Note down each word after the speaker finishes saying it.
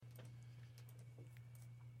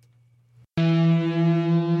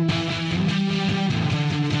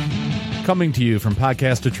Coming to you from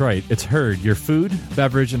Podcast Detroit, it's Herd, your food,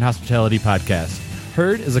 beverage, and hospitality podcast.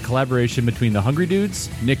 Herd is a collaboration between the Hungry Dudes,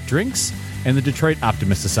 Nick Drinks, and the Detroit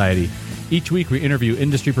Optimist Society. Each week we interview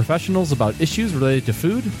industry professionals about issues related to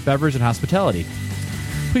food, beverage, and hospitality.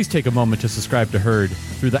 Please take a moment to subscribe to Herd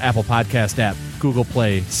through the Apple Podcast app, Google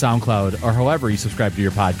Play, SoundCloud, or however you subscribe to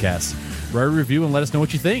your podcasts. Write a review and let us know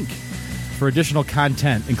what you think. For additional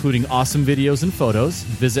content, including awesome videos and photos,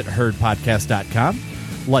 visit herdpodcast.com,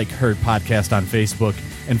 like Herd Podcast on Facebook,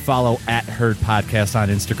 and follow at Herd Podcast on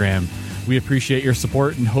Instagram. We appreciate your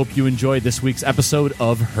support and hope you enjoyed this week's episode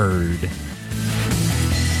of Herd.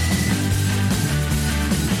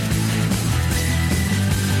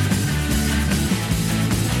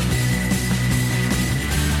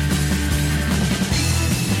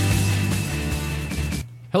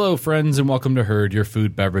 Hello, friends, and welcome to Herd, your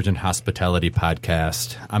food, beverage, and hospitality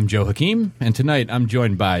podcast. I'm Joe Hakeem, and tonight I'm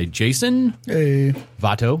joined by Jason. Hey.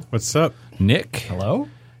 Vato. What's up? Nick. Hello.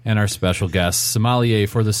 And our special guest, sommelier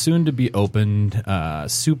for the soon-to-be-opened,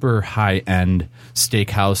 super high-end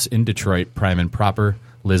steakhouse in Detroit, prime and proper,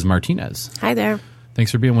 Liz Martinez. Hi there.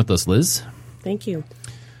 Thanks for being with us, Liz. Thank you.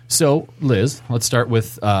 So, Liz, let's start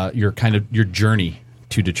with your journey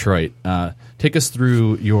to Detroit. Take us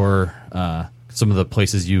through your some of the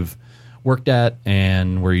places you've worked at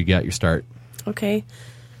and where you got your start. Okay.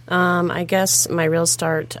 I guess my real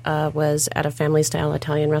start was at a family-style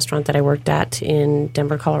Italian restaurant that I worked at in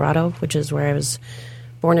Denver, Colorado, which is where I was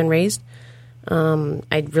born and raised.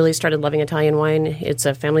 I really started loving Italian wine. It's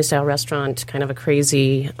a family-style restaurant, kind of a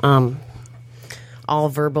crazy,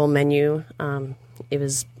 all-verbal menu. It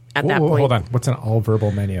was at that point. Hold on. What's an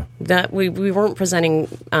all-verbal menu? That we weren't presenting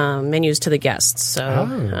menus to the guests,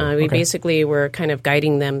 so we basically were kind of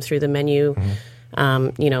guiding them through the menu.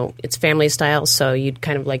 Mm-hmm. It's family style, so you'd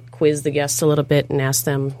kind of like quiz the guests a little bit and ask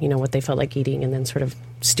them, what they felt like eating, and then sort of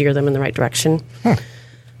steer them in the right direction. But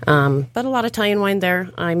a lot of Italian wine there.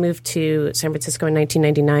 I moved to San Francisco in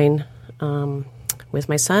 1999 with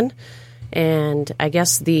my son, and I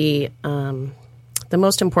guess the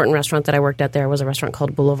most important restaurant that I worked at there was a restaurant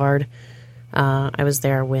called Boulevard. I was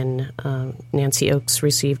there when Nancy Oakes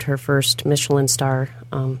received her first Michelin star.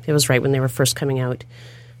 It was right when they were first coming out.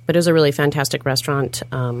 But it was a really fantastic restaurant.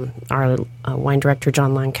 Our wine director,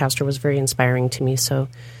 John Lancaster, was very inspiring to me. So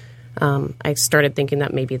I started thinking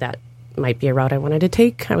that maybe that might be a route I wanted to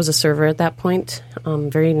take. I was a server at that point.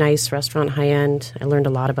 Very nice restaurant, high-end. I learned a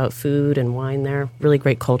lot about food and wine there. Really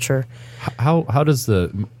great culture. How does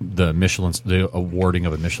the awarding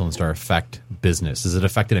of a Michelin star affect business? Is it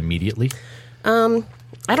affected immediately?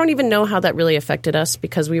 I don't even know how that really affected us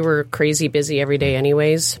because we were crazy busy every day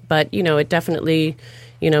anyways. But, it definitely,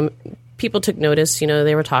 people took notice.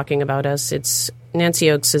 They were talking about us.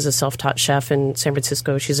 Nancy Oakes is a self-taught chef in San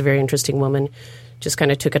Francisco. She's a very interesting woman. Just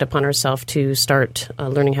kind of took it upon herself to start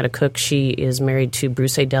learning how to cook. She is married to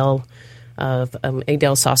Bruce Adel of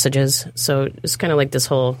Adel Sausages. So it's kind of like this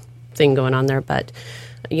whole thing going on there. But,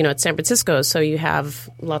 it's San Francisco, so you have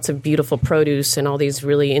lots of beautiful produce and all these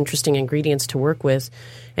really interesting ingredients to work with.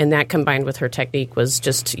 And that combined with her technique was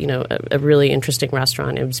just, a really interesting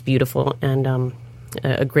restaurant. It was beautiful and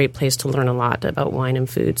a great place to learn a lot about wine and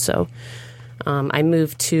food. So I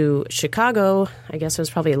moved to Chicago, I guess it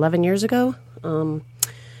was probably 11 years ago.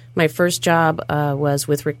 My first job was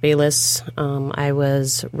with Rick Bayless. I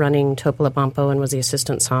was running Topolobampo and was the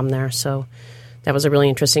assistant som there. So that was a really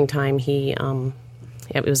interesting time.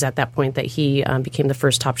 It was at that point that he became the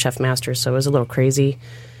first Top Chef Master, so it was a little crazy.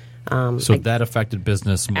 That affected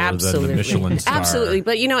business more than the Michelin star. Absolutely.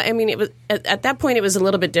 But, it was at that point it was a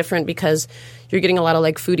little bit different because you're getting a lot of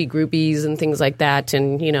like foodie groupies and things like that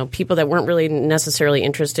and, people that weren't really necessarily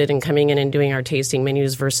interested in coming in and doing our tasting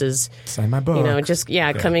menus versus, sign my book.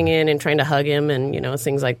 Coming in and trying to hug him and,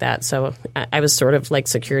 things like that. So I was sort of like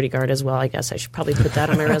security guard as well. I guess I should probably put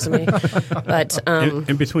that on my resume. But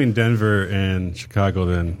in between Denver and Chicago,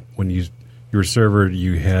 then when you were a server,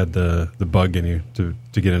 you had the bug in you to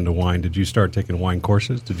get into wine. Did you start taking wine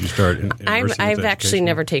courses? Did you start I've actually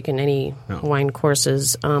never taken any wine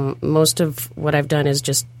courses. Most of what I've done is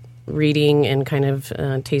just reading and kind of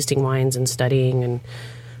tasting wines and studying.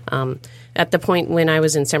 And at the point when I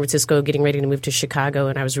was in San Francisco getting ready to move to Chicago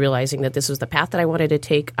and I was realizing that this was the path that I wanted to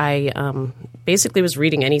take, I basically was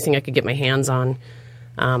reading anything I could get my hands on.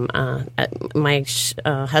 My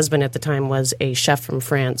husband at the time was a chef from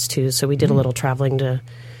France too, so we did a little traveling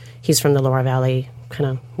he's from the Loire Valley, kind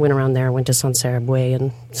of went around there, went to Saint-Cyr-Bouet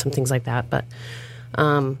and some things like that. But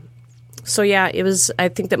I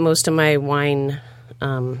think that most of my wine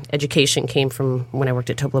education came from when I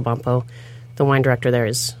worked at Topolobampo. The wine director there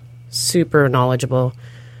is super knowledgeable.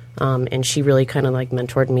 And she really kind of like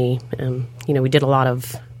mentored me. We did a lot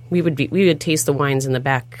of, we would taste the wines in the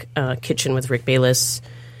back kitchen with Rick Bayless.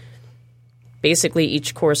 Basically,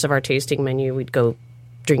 each course of our tasting menu, we'd go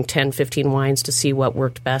drink 10, 15 wines to see what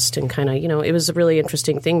worked best. And kind of, it was a really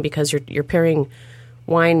interesting thing because you're pairing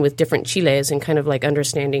wine with different chiles and kind of like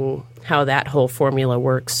understanding how that whole formula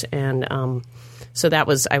works. And so that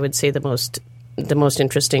was, I would say, the most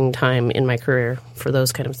interesting time in my career for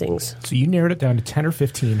those kind of things. So you narrowed it down to 10 or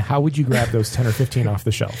 15. How would you grab those 10 or 15 off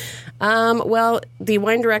the shelf? Well, the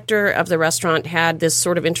wine director of the restaurant had this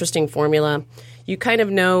sort of interesting formula. You kind of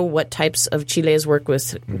know what types of chiles work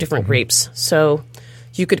with different grapes. So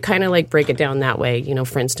you could kind of like break it down that way.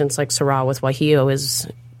 For instance, like Syrah with Guajillo is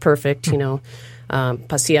perfect.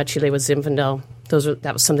 Pasilla Chile with Zinfandel.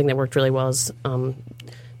 That was something that worked really well. As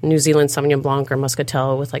New Zealand Sauvignon Blanc or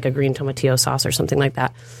Muscatel with like a green tomatillo sauce or something like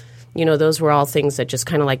that. Those were all things that just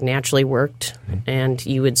kind of like naturally worked, and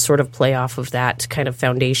you would sort of play off of that kind of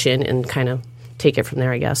foundation and kind of take it from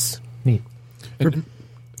there, I guess. Neat.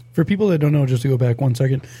 For people that don't know, just to go back 1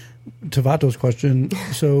 second to Vato's question,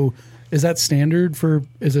 so is it standard for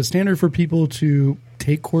people to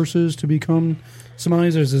take courses to become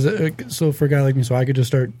sommeliers? Or is it, so for a guy like me, so I could just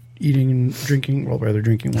start eating and drinking, well, rather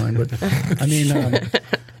drinking wine,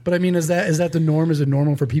 but I mean, is that the norm? Is it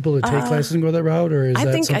normal for people to take classes and go that route, or is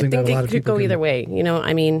that something that a lot of people I think it could go either way.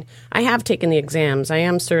 I have taken the exams. I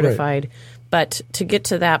am certified. Right. But to get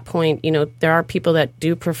to that point, there are people that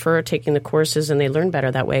do prefer taking the courses and they learn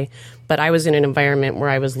better that way. But I was in an environment where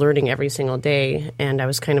I was learning every single day, and I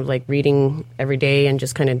was kind of like reading every day and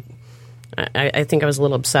just kind of, I think I was a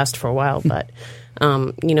little obsessed for a while. But,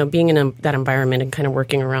 being in that environment and kind of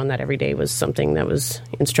working around that every day was something that was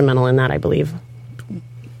instrumental in that, I believe.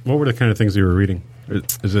 What were the kind of things you were reading?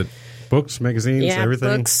 Is it books, magazines, everything?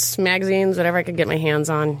 Yeah, books, magazines, whatever I could get my hands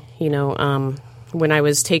on, when I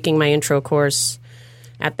was taking my intro course,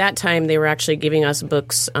 at that time they were actually giving us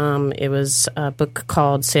books. It was a book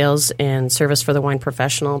called Sales and Service for the Wine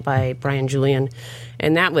Professional by Brian Julian.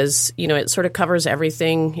 And that was, it sort of covers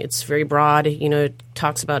everything. It's very broad. It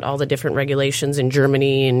talks about all the different regulations in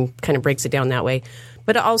Germany and kind of breaks it down that way.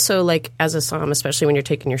 But also, like, as a somm, especially when you're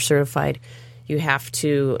taking your certified, you have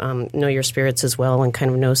to know your spirits as well and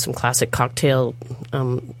kind of know some classic cocktail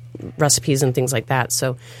recipes and things like that.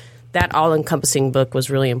 So that all-encompassing book was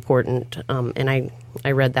really important, and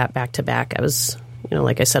I read that back to back. I was,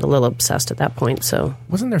 like I said, a little obsessed at that point. So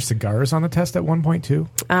wasn't there cigars on the test at one point too?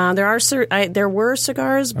 There were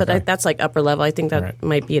cigars, but okay. That's like upper level. I think that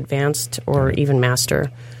might be advanced or even master.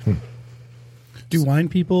 Do wine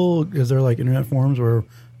people? Is there like internet forums where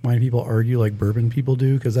wine people argue like bourbon people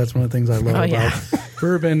do? Because that's one of the things I love about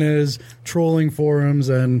bourbon is trolling forums,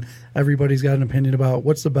 and everybody's got an opinion about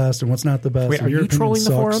what's the best and what's not the best. Wait, are you trolling the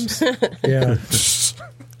forums? Yeah.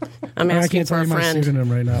 I'm asking I can't for tell a you friend. my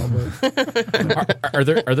pseudonym right now.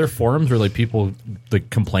 But Are there forums where like people like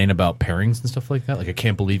complain about pairings and stuff like that? Like, I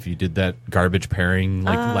can't believe you did that garbage pairing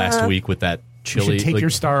last week with that chili. You should take your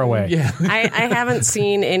star away. Yeah. I haven't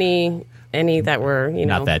seen any that were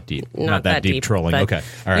not that deep, not that deep trolling. But okay,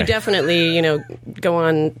 all right. You definitely go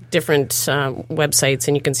on different websites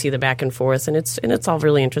and you can see the back and forth, and it's all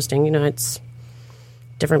really interesting. It's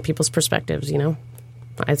different people's perspectives.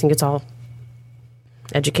 I think it's all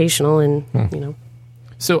educational and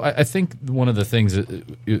So I think one of the things,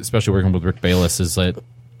 especially working with Rick Bayless, is that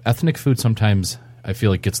ethnic food sometimes I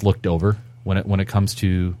feel like gets looked over when it comes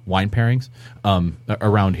to wine pairings.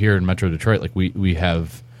 Around here in Metro Detroit, like we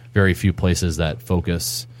have very few places that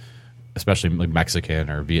focus, especially like Mexican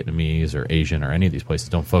or Vietnamese or Asian or any of these places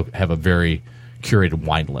don't have a very curated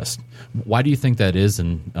wine list. Why do you think that is?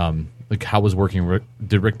 And like, how was working?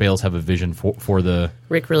 Did Rick Bayless have a vision for the?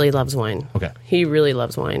 Rick really loves wine. Okay, he really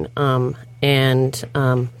loves wine. It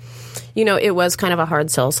was kind of a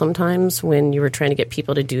hard sell sometimes when you were trying to get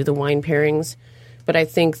people to do the wine pairings. But I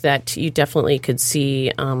think that you definitely could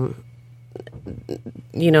see,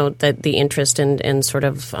 that the interest and sort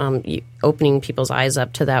of opening people's eyes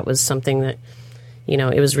up to that was something that,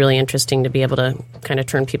 it was really interesting to be able to kind of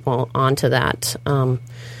turn people onto that.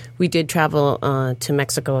 We did travel to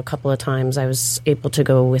Mexico a couple of times. I was able to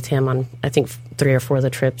go with him on, I think, 3 or 4 of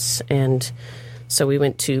the trips. And so we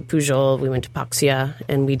went to Pujol, we went to Paxia,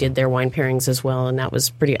 and we did their wine pairings as well. And that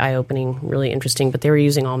was pretty eye-opening, really interesting. But they were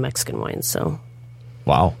using all Mexican wines, so.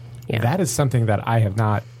 Wow. Yeah. That is something that I've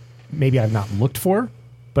not looked for.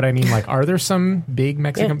 But I mean, like, are there some big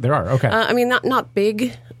Mexican? Yeah. There are, okay. I mean, not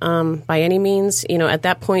big by any means. At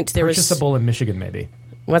that point there was purchasable in Michigan, maybe.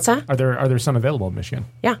 What's that? Are there some available in Michigan?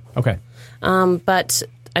 Yeah. Okay. But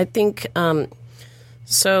I think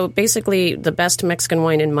so. Basically, the best Mexican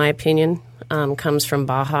wine, in my opinion, comes from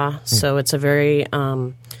Baja, so it's a very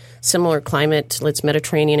similar climate. It's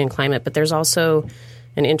Mediterranean in climate, but there's also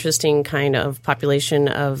an interesting kind of population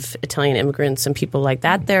of Italian immigrants and people like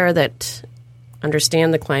that there that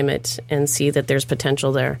understand the climate and see that there's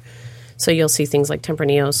potential there. So you'll see things like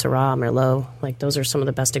Tempranillo, Syrah, Merlot. Like those are some of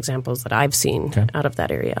the best examples that I've seen out of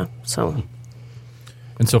that area. So,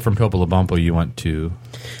 and so from Topolobampo, you went to?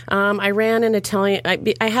 I ran an Italian.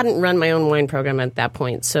 I hadn't run my own wine program at that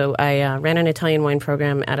point, so I ran an Italian wine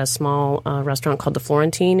program at a small restaurant called the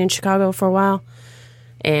Florentine in Chicago for a while,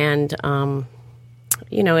 and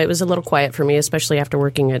it was a little quiet for me, especially after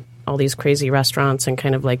working at all these crazy restaurants and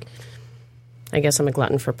kind of like, I guess I'm a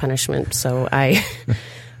glutton for punishment, so I.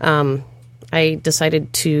 I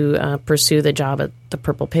decided to pursue the job at the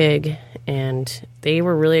Purple Pig, and they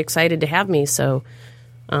were really excited to have me. So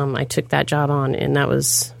I took that job on, and that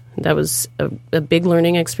was a big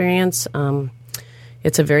learning experience.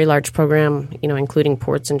 It's a very large program, including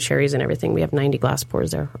ports and sherries and everything. We have 90 glass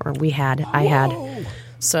pours there, or I had.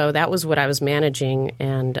 So that was what I was managing.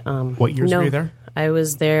 And what years were you there? I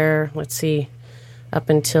was there. Let's see, up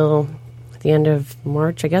until the end of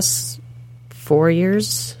March, I guess. 4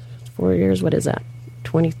 years. What is that?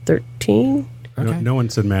 2013. Okay. No one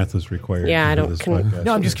said math was required. Yeah, I don't.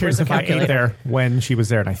 No, I'm just curious if I ate there when she was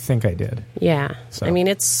there, and I think I did. Yeah, so. I mean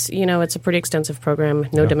it's a pretty extensive program.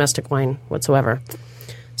 No domestic wine whatsoever.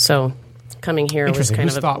 So coming here was kind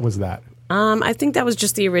of. Whose thought was that? I think that was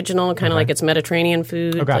just the original, kind of like it's Mediterranean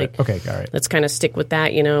food. Oh, got it. Okay, all right. Let's kind of stick with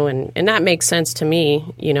that, and that makes sense to me.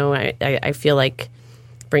 I feel like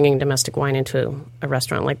bringing domestic wine into a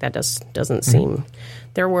restaurant like that doesn't seem.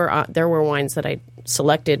 There were wines that I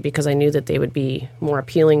selected because I knew that they would be more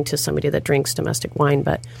appealing to somebody that drinks domestic wine,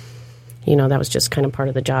 but that was just kind of part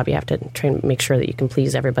of the job. You have to try and make sure that you can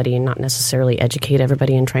please everybody and not necessarily educate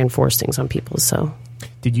everybody and try and force things on people. So,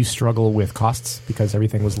 did you struggle with costs because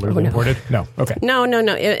everything was literally imported? No. Okay. No.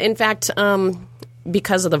 In fact,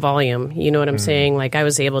 because of the volume, you know what I'm saying? Like I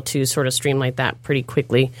was able to sort of streamline that pretty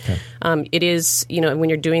quickly. Okay. It is, when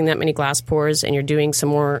you're doing that many glass pours and you're doing some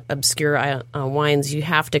more obscure wines, you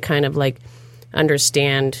have to kind of like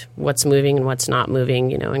understand what's moving and what's not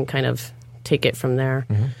moving, and kind of take it from there.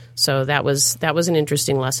 Mm-hmm. So that was an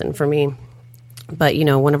interesting lesson for me. But,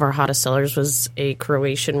 one of our hottest sellers was a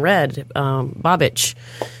Croatian red, Babić.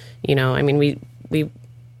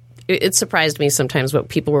 It surprised me sometimes what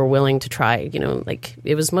people were willing to try. Like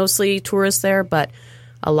it was mostly tourists there, but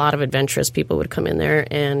a lot of adventurous people would come in there.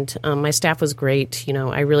 And my staff was great.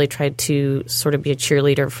 I really tried to sort of be a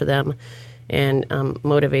cheerleader for them and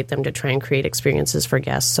motivate them to try and create experiences for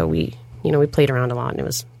guests. So we played around a lot,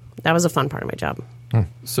 and that was a fun part of my job.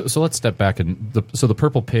 So let's step back. And the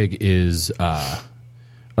Purple Pig is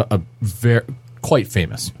a very quite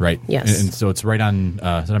famous, right? Yes. And so it's right on,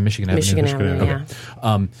 is it on Michigan Avenue? Michigan Avenue, yeah.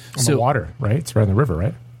 On the water, right? It's right on the river,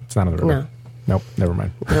 right? It's not on the river. No. Nope, never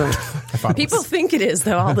mind. No. People think it is,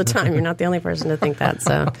 though, all the time. You're not the only person to think that.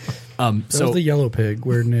 So, that was the Yellow Pig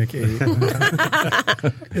where Nick ate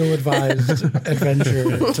ill-advised adventure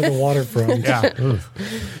to the waterfront. Yeah.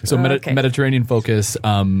 So Mediterranean focus.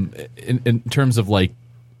 In terms of like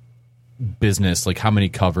business, like how many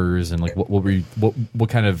covers and like what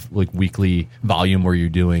kind of like weekly volume were you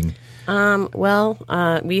doing?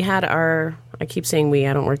 We had I keep saying we,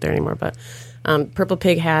 I don't work there anymore, but Purple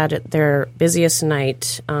Pig had their busiest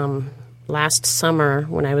night last summer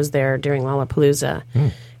when I was there during Lollapalooza.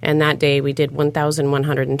 And that day we did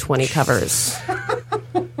 1,120 covers.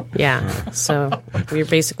 Yeah, so we were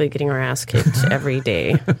basically getting our ass kicked every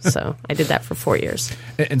day. So I did that for 4 years.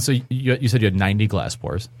 And so you said you had 90 glass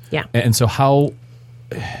pours. Yeah. And so how,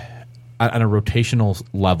 on a rotational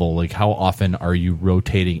level, like how often are you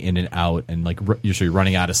rotating in and out and like usually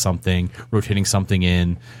running out of something, rotating something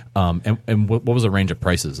in? And what was the range of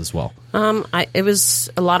prices as well? It was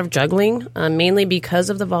a lot of juggling, mainly because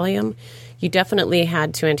of the volume. You definitely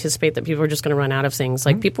had to anticipate that people were just going to run out of things.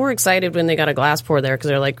 Like people were excited when they got a glass pour there because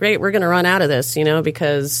they're like, great, we're going to run out of this,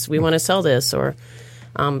 because we want to sell this. Or,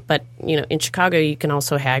 but in Chicago, you can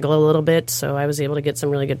also haggle a little bit. So I was able to get some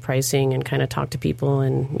really good pricing and kind of talk to people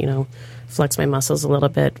and, flex my muscles a little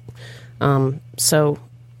bit. So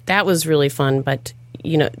that was really fun. But,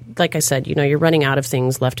 like I said, you're running out of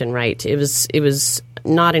things left and right. It was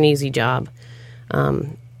not an easy job.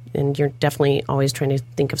 And you're definitely always trying to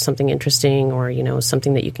think of something interesting or,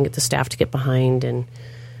 something that you can get the staff to get behind. And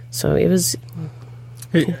so it was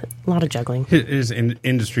a lot of juggling. Here's an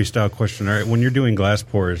industry-style question. All right, when you're doing glass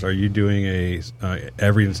pours, are you doing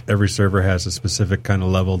every server has a specific kind of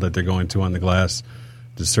level that they're going to on the glass?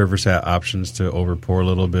 Do servers have options to over-pour a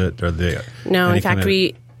little bit? Are they No, in fact,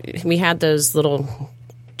 we had those little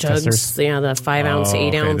jugs, Testers. the 5 ounce,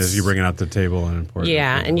 8 ounce. As you bring it out the table and pour it.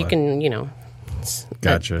 Yeah, and you can,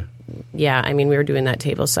 Gotcha. yeah, I mean, we were doing that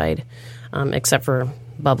table side, except for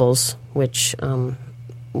bubbles, which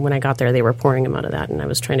when I got there, they were pouring them out of that, and I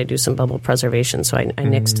was trying to do some bubble preservation, so I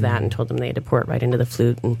nixed that and told them they had to pour it right into the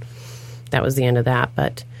flute, and that was the end of that.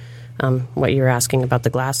 But what you're asking about the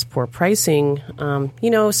glass pour pricing,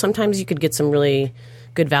 sometimes you could get some really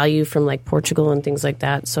good value from like Portugal and things like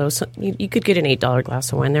that. So you could get an $8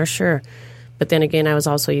 glass of wine there, sure. But then again, I was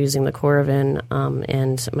also using the Coravin,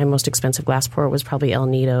 and my most expensive glass pour was probably El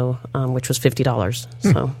Nido, which was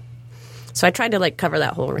 $50. So I tried to like cover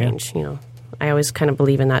that whole range. I always kind of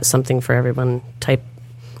believe in that something for everyone type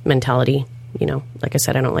mentality. Like I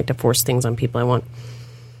said, I don't like to force things on people.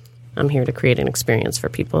 I'm here to create an experience for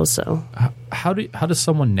people. So how does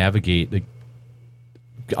someone navigate?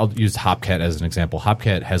 I'll use Hopcat as an example.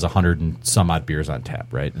 Hopcat has 100 and some odd beers on tap,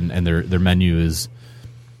 right? And their menu is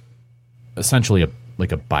essentially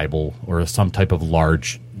like a Bible or some type of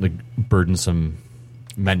large, like burdensome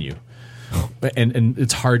menu. And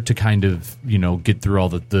it's hard to kind of get through all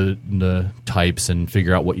the types and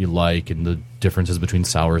figure out what you like and the differences between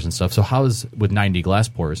sours and stuff. So how is with 90 glass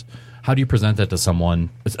pours? How do you present that to someone,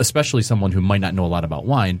 especially someone who might not know a lot about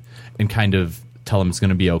wine, and kind of tell them it's going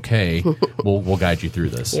to be okay? We'll guide you through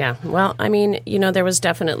this. Yeah. Well, I mean, there was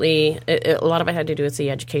definitely a lot of it had to do with the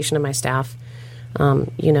education of my staff.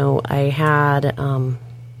 I had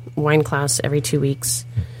wine class every 2 weeks.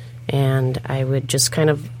 And I would just kind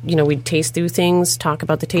of, we'd taste through things, talk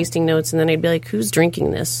about the tasting notes, and then I'd be like, who's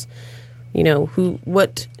drinking this?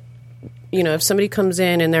 If somebody comes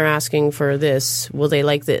in and they're asking for this, will they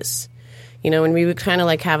like this? And we would kind of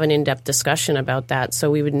like have an in-depth discussion about that, so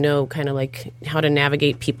we would know kind of like how to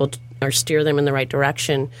navigate people or steer them in the right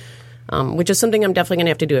direction, which is something I'm definitely going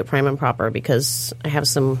to have to do at Prime and Proper, because I have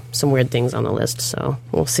some weird things on the list. So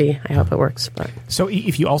we'll see. I hope it works. But So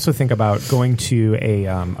if you also think about going to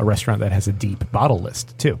a restaurant that has a deep bottle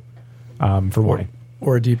list too, for wine,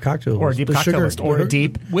 Or a deep cocktail list. or a deep The cocktail sugar- list, or a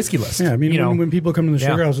deep whiskey list. Yeah, I mean, when people come to the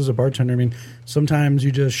sugar Yeah. house as a bartender, I mean, sometimes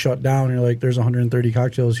you just shut down. You're like, there's 130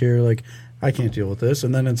 cocktails here. Like, I can't deal with this.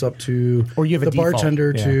 And then it's up to Or you have a the default,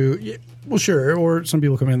 bartender yeah. to, well, sure. Or some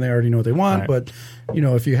people come in, they already know what they want. Right. But,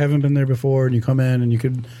 if you haven't been there before and you come in and you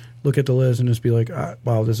could look at the list and just be like,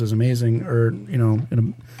 wow, this is amazing. Or,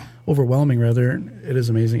 overwhelming, rather. It is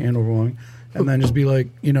amazing and overwhelming. And then just be like,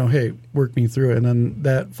 hey, work me through it. And then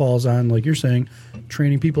that falls on, like you're saying,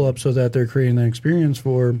 training people up so that they're creating that experience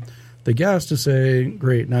for the guest to say,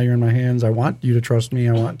 great, now you're in my hands. I want you to trust me.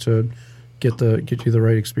 I want to get you the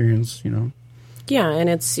right experience, yeah, and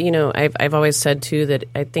it's I've always said too that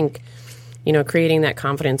I think creating that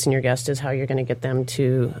confidence in your guest is how you're going to get them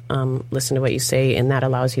to listen to what you say, and that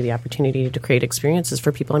allows you the opportunity to create experiences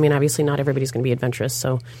for people. I mean, obviously not everybody's going to be adventurous,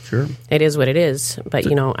 so Sure. it is what it is. But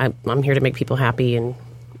I'm here to make people happy, and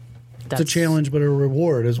It's a challenge, but a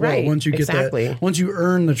reward as well. Right, Once you get exactly. that, once you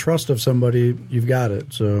earn the trust of somebody, you've got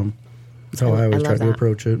it. So that's how I always I try love to that.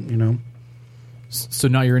 approach it. So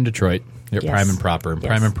now you're in Detroit. You're at Yes. Prime and Proper. And Yes.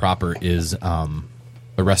 Prime and Proper is a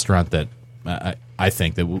restaurant that I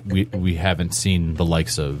think that we haven't seen the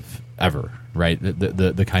likes of ever, right?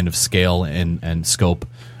 The kind of scale and scope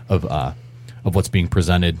of what's being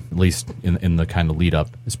presented, at least in the kind of lead up,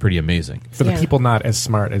 is pretty amazing. For the Yeah. people not as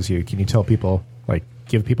smart as you, can you tell people, like,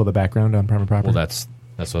 give people the background on Prime and Proper? Well, that's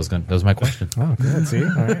what I was going. That was my question. Oh, good. See,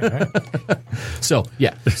 all right. So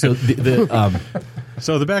yeah, so the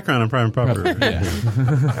So the background on Prime and Proper.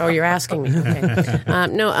 yeah. Oh, you're asking me.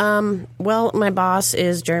 Okay. Well, my boss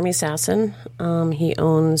is Jeremy Sasson. He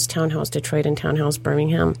owns Townhouse Detroit and Townhouse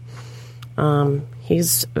Birmingham.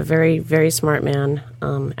 He's a very, very smart man.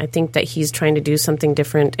 I think that he's trying to do something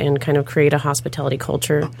different and kind of create a hospitality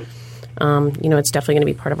culture. It's definitely going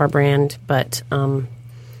to be part of our brand, but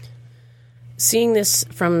seeing this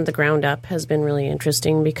from the ground up has been really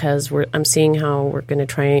interesting, because I'm seeing how we're going to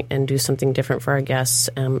try and do something different for our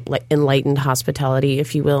guests, like enlightened hospitality,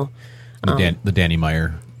 if you will. The Danny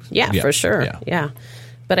Meyer. Yeah, for sure. Yeah.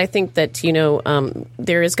 But I think that,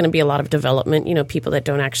 there is going to be a lot of development, people that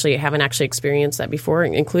haven't actually experienced that before,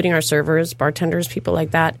 including our servers, bartenders, people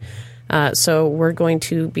like that. So we're going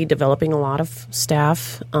to be developing a lot of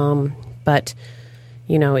staff. But,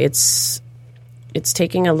 it's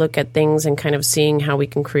taking a look at things and kind of seeing how we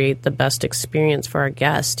can create the best experience for our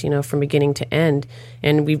guest, from beginning to end.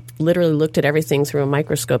 And we've literally looked at everything through a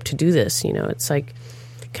microscope to do this. It's like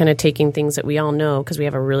kind of taking things that we all know, because we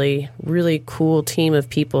have a really, really cool team of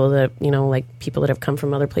people that, like people that have come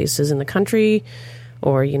from other places in the country,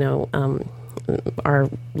 or, our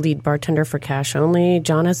lead bartender for Cash Only,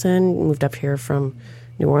 Jonathan, moved up here from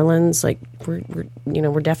New Orleans. Like we're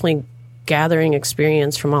definitely gathering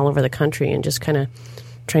experience from all over the country and just kind of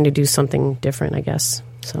trying to do something different, I guess.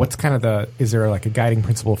 So. What's kind of is there like a guiding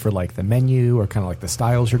principle for like the menu or kind of like the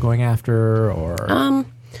styles you're going after, or?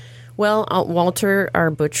 Well, Walter,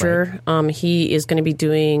 our butcher, he is going to be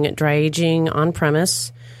doing dry aging on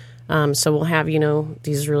premise. So we'll have,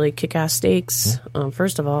 these really kick-ass steaks.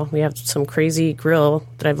 First of all, we have some crazy grill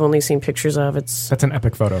that I've only seen pictures of. That's an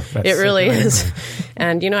epic photo. It really is.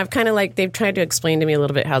 And, I've kind of they've tried to explain to me a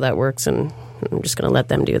little bit how that works, and I'm just going to let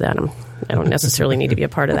them do that. I don't necessarily need to be a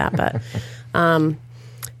part of that, but...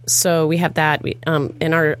 So we have that,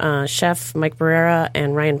 and our chef, Mike Barrera,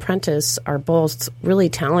 and Ryan Prentice are both really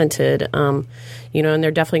talented, and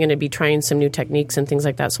they're definitely going to be trying some new techniques and things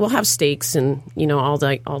like that. So we'll have steaks and, all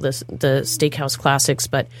the steakhouse classics,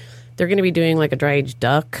 but they're going to be doing like a dry-aged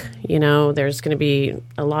duck. There's going to be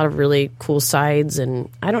a lot of really cool sides, and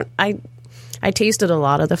I tasted a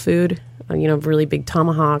lot of the food, really big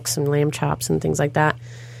tomahawks and lamb chops and things like that.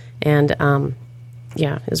 And,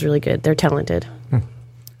 it's really good. They're talented.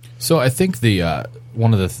 So I think the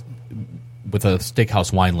one of the with a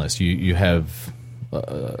steakhouse wine list, you have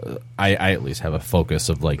I at least have a focus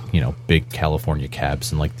of big California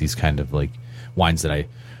cabs and like these kind of like wines that I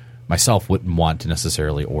myself wouldn't want to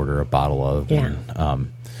necessarily order a bottle of. Yeah.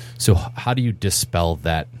 And, so how do you dispel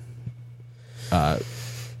that?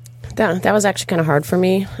 That was actually kind of hard for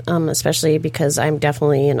me, especially because I'm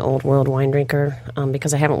definitely an old world wine drinker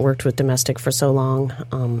because I haven't worked with domestic for so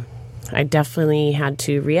long. I definitely had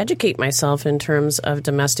to re-educate myself in terms of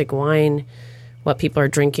domestic wine, what people are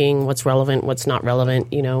drinking, what's relevant, what's not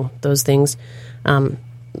relevant, those things.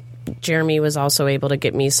 Jeremy was also able to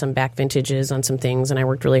get me some back vintages on some things, and I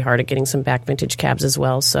worked really hard at getting some back vintage cabs as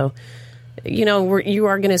well. So, you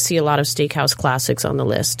are going to see a lot of steakhouse classics on the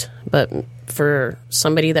list. But for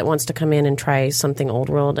somebody that wants to come in and try something old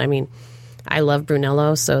world, I love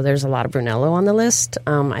Brunello, so there's a lot of Brunello on the list.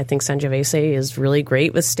 I think Sangiovese is really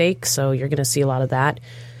great with steak, so you're going to see a lot of that.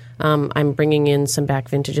 I'm bringing in some back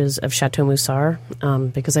vintages of Chateau Moussard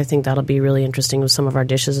because I think that'll be really interesting with some of our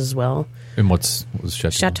dishes as well. And what's Chateau?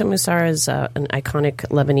 Chateau Moussard is an iconic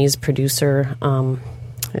Lebanese producer.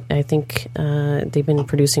 I think they've been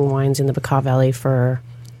producing wines in the Bekaa Valley for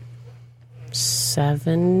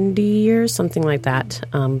 70 years, something like that.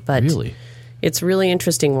 But really? It's really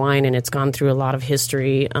interesting wine, and it's gone through a lot of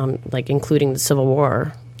history, including the Civil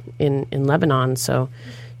War in Lebanon. So,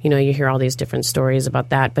 you hear all these different stories about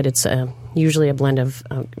that, but it's usually a blend of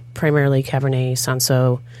primarily Cabernet,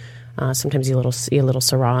 Sansot. Sometimes you see a little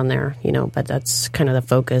Syrah in there, but that's kind of the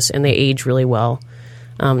focus, and they age really well.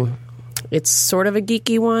 It's sort of a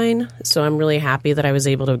geeky wine, so I'm really happy that I was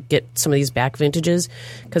able to get some of these back vintages,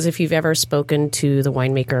 because if you've ever spoken to the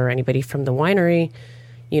winemaker or anybody from the winery,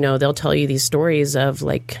 they'll tell you these stories of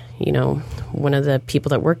one of the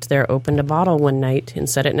people that worked there opened a bottle one night and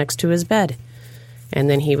set it next to his bed. And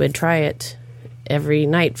then he would try it every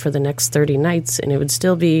night for the next 30 nights, and it would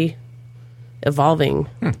still be evolving.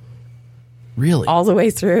 Really? All the way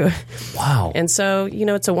through. Wow. And so,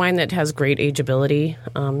 it's a wine that has great ageability.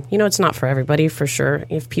 It's not for everybody, for sure.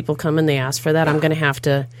 If people come and they ask for that, I'm going to have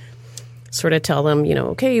to sort of tell them,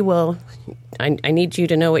 okay, well, I need you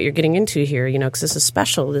to know what you're getting into here, because this is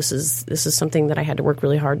special. This is something that I had to work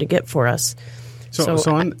really hard to get for us. I'm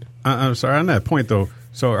sorry, on that point though.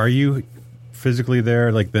 So are you physically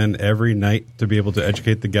there, then every night to be able to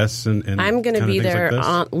educate the guests and I'm going to be there,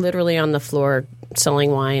 like literally on the floor,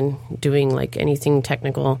 selling wine, doing anything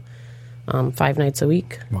technical, 5 nights a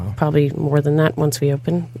week. Wow. Probably more than that once we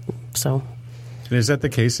open. So, and is that the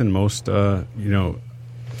case in most,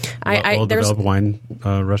 well-developed wine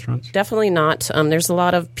restaurants? Definitely not. There's a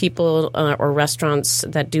lot of people or restaurants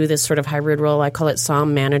that do this sort of hybrid role. I call it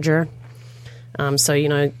SOM manager.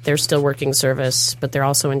 So, they're still working service, but they're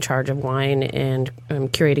also in charge of wine and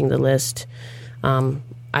curating the list.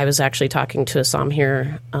 I was actually talking to a SOM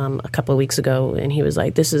here a couple of weeks ago, and he was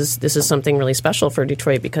like, this is something really special for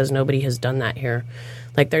Detroit because nobody has done that here.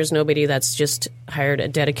 There's nobody that's just hired a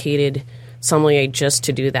dedicated sommelier just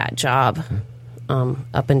to do that job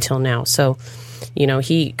up until now. So,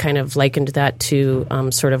 he kind of likened that to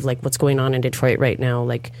sort of what's going on in Detroit right now,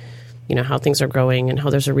 how things are growing and how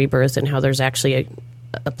there's a rebirth and how there's actually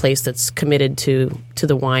a place that's committed to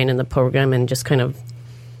the wine and the program and just kind of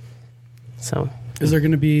so. Is there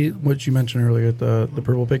going to be what you mentioned earlier at the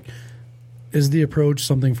Purple Pick? Is the approach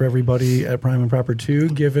something for everybody at Prime and Proper too,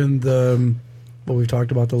 given the what we've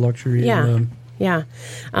talked about, the luxury? Yeah, yeah.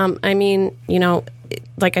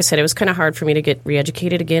 Like I said, it was kind of hard for me to get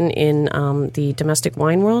re-educated again in the domestic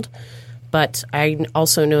wine world. But I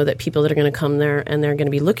also know that people that are going to come there and they're going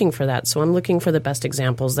to be looking for that. So I'm looking for the best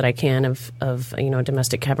examples that I can of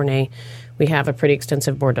domestic Cabernet. We have a pretty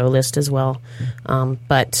extensive Bordeaux list as well.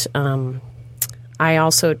 But I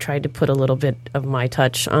also tried to put a little bit of my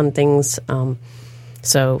touch on things.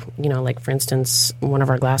 So, like for instance, one of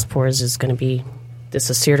our glass pours is going to be this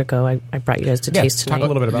Assyrtiko. I brought you guys to taste tonight. Talk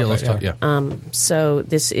a little bit about that. So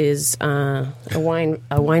this is a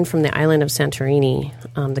wine from the island of Santorini.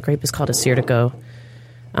 The grape is called Assyrtiko.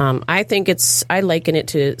 I liken it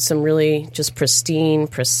to some really just pristine,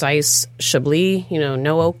 precise Chablis.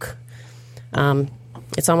 No oak.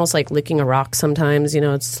 It's almost like licking a rock sometimes.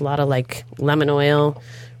 It's a lot of like lemon oil,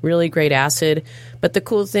 really great acid. But the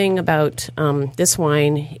cool thing about this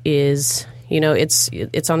wine is,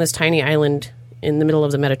 it's on this tiny island in the middle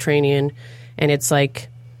of the Mediterranean, and it's like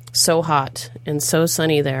so hot and so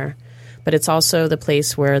sunny there. But it's also the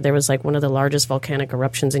place where there was like one of the largest volcanic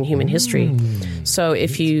eruptions in human history. So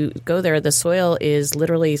if you go there, the soil is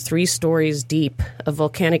literally 3 stories deep of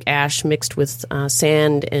volcanic ash mixed with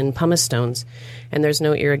sand and pumice stones, and there's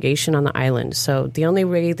no irrigation on the island. So the only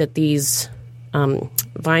way that these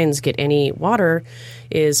vines get any water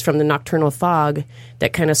is from the nocturnal fog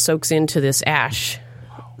that kind of soaks into this ash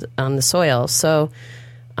on the soil. So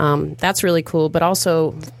that's really cool. But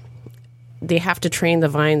also, they have to train the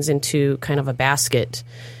vines into kind of a basket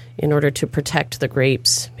in order to protect the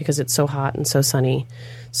grapes because it's so hot and so sunny.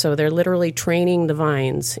 So they're literally training the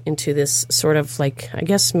vines into this sort of like, I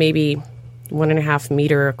guess maybe 1.5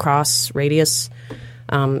 meter across radius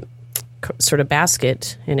sort of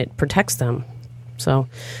basket, and it protects them. So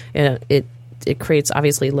it creates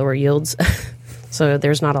obviously lower yields. So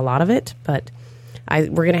there's not a lot of it, but we're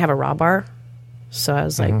going to have a raw bar. So I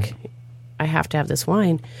was like, I have to have this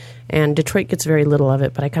wine. And Detroit gets very little of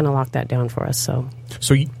it, but I kind of locked that down for us.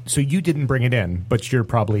 So you didn't bring it in, but you're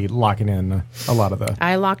probably locking in a lot of the...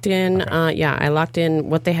 I locked in, I locked in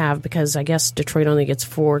what they have because I guess Detroit only gets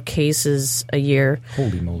 4 cases a year.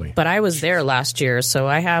 Holy moly. But I was there last year, so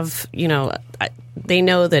I have, they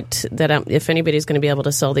know that if anybody's going to be able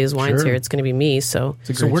to sell these wines here, it's going to be me. So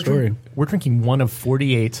we're drinking one of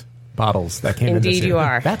 48 bottles that came in this year. Indeed you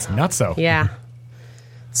are. That's nutso. Yeah.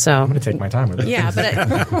 So I'm going to take my time with it. Yeah, but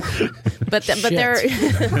they're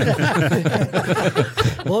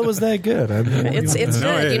well, it was that good. It's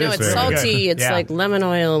good. It's salty. It's like lemon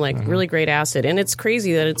oil, like really great acid, and it's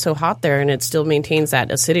crazy that it's so hot there and it still maintains that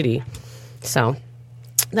acidity. So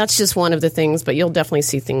that's just one of the things, but you'll definitely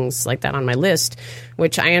see things like that on my list,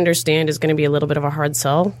 which I understand is going to be a little bit of a hard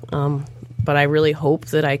sell. But I really hope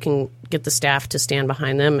that I can get the staff to stand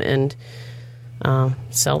behind them and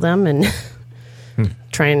sell them and.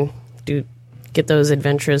 Try and get those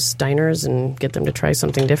adventurous diners and get them to try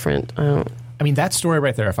something different. I mean, that story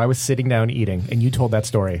right there, if I was sitting down eating and you told that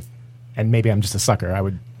story, and maybe I'm just a sucker, I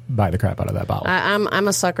would buy the crap out of that bottle. I'm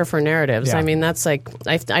a sucker for narratives. Yeah. I mean, that's like,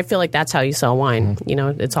 I feel like that's how you sell wine.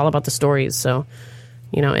 It's all about the stories. So,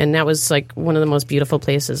 and that was like one of the most beautiful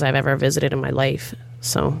places I've ever visited in my life.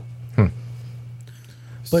 So.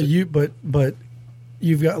 But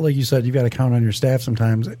you've got, like you said, you've got to count on your staff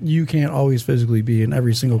sometimes. You can't always physically be in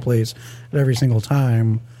every single place at every single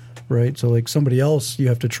time, right? So, like, somebody else you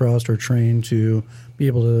have to trust or train to be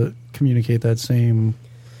able to communicate that same...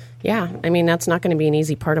 Yeah, I mean, that's not going to be an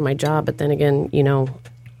easy part of my job. But then again,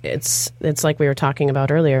 it's like we were talking about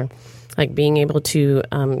earlier, like being able to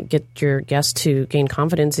get your guests to gain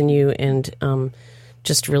confidence in you and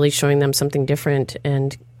just really showing them something different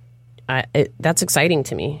and... that's exciting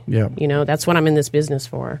to me. Yeah. That's what I'm in this business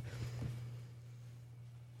for.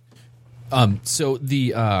 So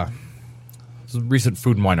the recent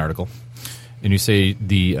Food and Wine article, and you say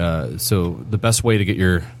the best way to get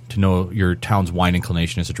to know your town's wine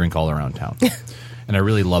inclination is to drink all around town, and I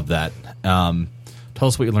really love that. Tell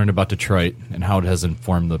us what you learned about Detroit and how it has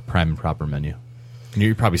informed the Prime and Proper menu. And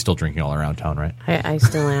you're probably still drinking all around town, right? I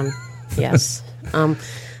still am. Yes.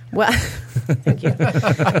 Well, thank you.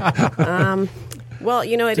 Well,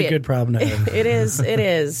 it's a good problem to have. It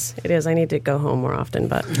is. I need to go home more often,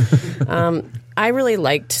 but I really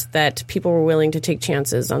liked that people were willing to take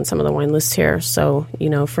chances on some of the wine lists here. So,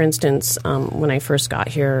 for instance, when I first got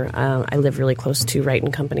here, I live really close to Wright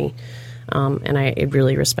and Company, and I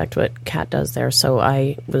really respect what Kat does there. So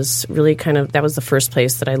I was really that was the first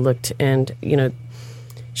place that I looked, and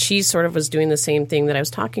she sort of was doing the same thing that I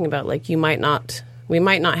was talking about. Like, we might not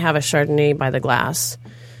have a Chardonnay by the glass,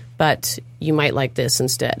 but you might like this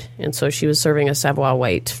instead. And so she was serving a Savoie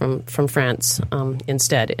White from France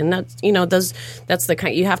instead. And that's the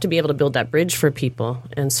kind, you have to be able to build that bridge for people.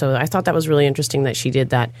 And so I thought that was really interesting that she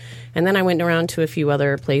did that. And then I went around to a few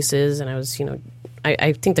other places, and I was,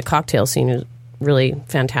 I think the cocktail scene is really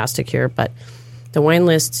fantastic here, but the wine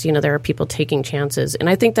lists, there are people taking chances. And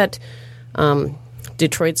I think that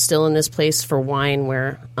Detroit's still in this place for wine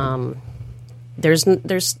where there's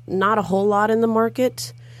not a whole lot in the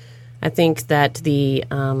market. I think that the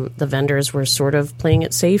vendors were sort of playing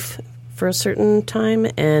it safe for a certain time,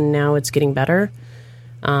 and now it's getting better.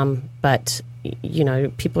 But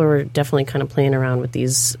people are definitely kind of playing around with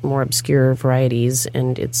these more obscure varieties,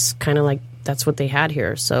 and it's kind of like that's what they had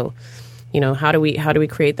here. So, how do we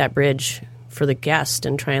create that bridge for the guest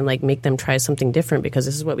and try and like make them try something different, because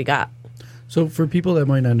this is what we got. So for people that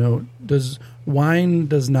might not know, wine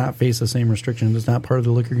does not face the same restrictions. It's not part of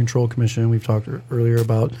the Liquor Control Commission. We've talked earlier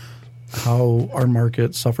about how our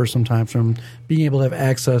market suffers sometimes from being able to have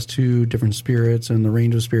access to different spirits and the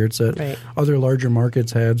range of spirits that other larger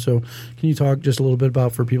markets had. So can you talk just a little bit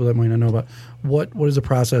about, for people that might not know, about what is the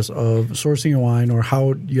process of sourcing a wine, or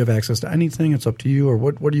how you have access to anything? It's up to you, or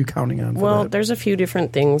what are you counting on for that? There's a few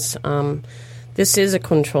different things. This is a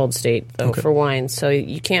controlled state, though, for wine, so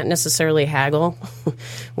you can't necessarily haggle,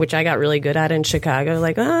 which I got really good at in Chicago.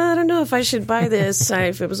 Like, I don't know if I should buy this.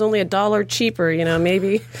 If it was only $1 cheaper,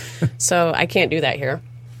 maybe. So I can't do that here.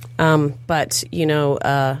 But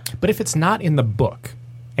if it's not in the book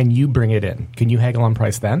and you bring it in, can you haggle on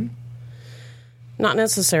price then? Not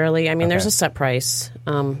necessarily. I mean, there's a set price.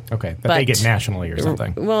 But they get nationally or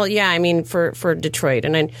something. Well, yeah. I mean, for Detroit,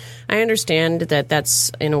 and I understand that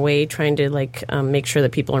that's in a way trying to make sure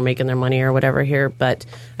that people are making their money or whatever here. But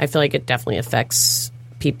I feel like it definitely affects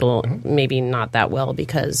people maybe not that well,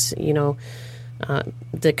 because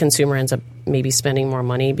the consumer ends up maybe spending more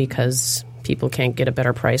money because people can't get a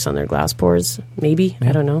better price on their glass pours. Maybe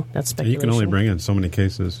I don't know. That's speculation. You can only bring in so many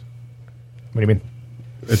cases. What do you mean?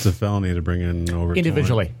 It's a felony to bring in over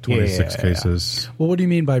individually 26 cases. Well, what do you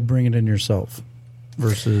mean by bring it in yourself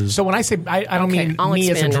versus? So when I say I don't mean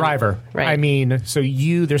me as a driver. Right. I mean, so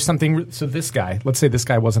there's something. So this guy, let's say this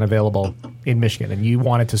guy wasn't available in Michigan, and you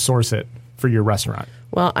wanted to source it for your restaurant.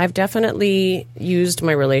 Well, I've definitely used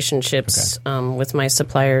my relationships with my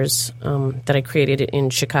suppliers that I created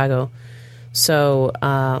in Chicago. So,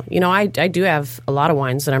 I do have a lot of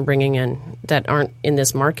wines that I'm bringing in that aren't in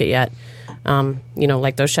this market yet.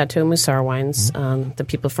 Like those Chateau Moussard wines. The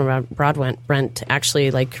people from Brent actually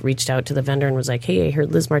reached out to the vendor and was like, "Hey, I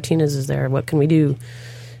heard Liz Martinez is there. What can we do?"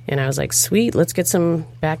 And I was like, "Sweet, let's get some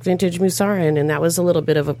back vintage Moussard in." And that was a little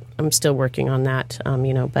bit of I'm still working on that,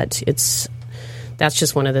 but that's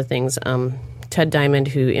just one of the things. Ted Diamond,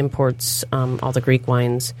 who imports all the Greek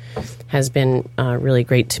wines, has been really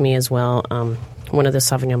great to me as well. One of the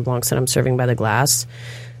Sauvignon Blancs that I'm serving by the glass,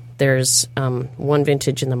 there's one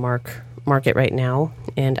vintage in the market right now,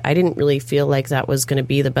 and I didn't really feel like that was going to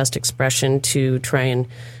be the best expression to try and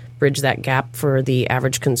bridge that gap for the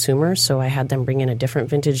average consumer, so I had them bring in a different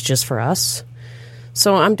vintage just for us.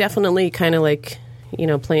 So I'm definitely kind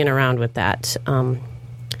of playing around with that.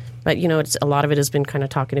 But it's a lot of it has been kind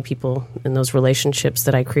of talking to people in those relationships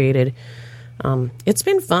that I created. It's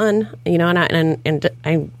been fun, and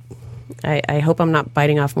I hope I'm not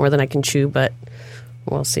biting off more than I can chew, but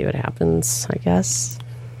we'll see what happens, I guess.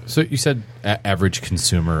 So you said average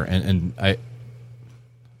consumer, and I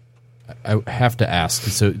have to ask.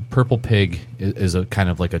 So Purple Pig is a kind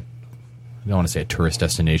of like I don't want to say a tourist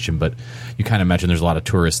destination, but you kind of imagine there's a lot of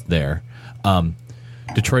tourists there.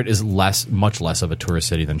 Detroit is much less of a tourist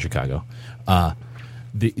city than Chicago.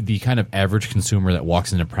 The kind of average consumer that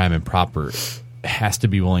walks into Prime and Proper has to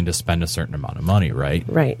be willing to spend a certain amount of money, right?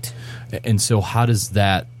 Right. And so how does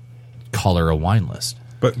that color a wine list?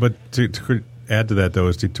 But to add to that, though,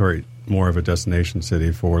 is Detroit more of a destination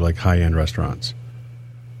city for high-end restaurants,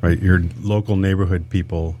 right? Your local neighborhood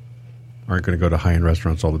people aren't going to go to high-end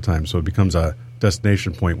restaurants all the time, so it becomes a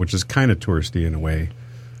destination point, which is kind of touristy in a way.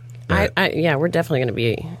 We're definitely going to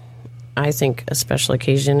be, I think, a special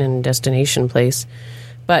occasion and destination place.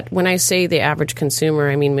 But when I say the average consumer,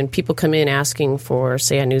 I mean when people come in asking for,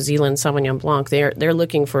 say, a New Zealand Sauvignon Blanc, they're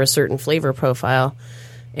looking for a certain flavor profile,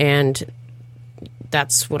 and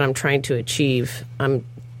that's what I'm trying to achieve.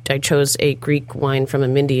 I chose a Greek wine from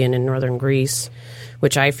Amindian in northern Greece,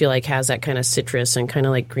 which I feel like has that kind of citrus and kind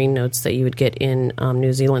of like green notes that you would get in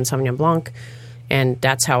New Zealand Sauvignon Blanc. And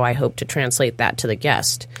that's how I hope to translate that to the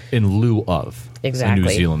guest. In lieu of exactly. a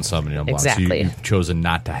New Zealand Sauvignon Blanc. Exactly. So you've chosen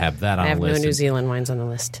not to have that on the list. I have no New Zealand wines on the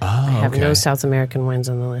list. Oh, I have okay. no South American wines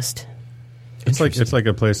on the list. It's like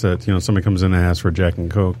a place that somebody comes in and asks for Jack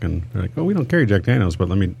and Coke, and they're like, "Oh, we don't carry Jack Daniels, but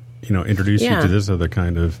let me introduce you to this other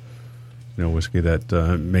kind of whiskey that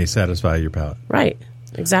may satisfy your palate." Right.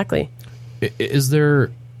 Exactly. Is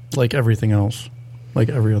there like everything else, like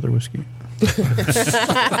every other whiskey?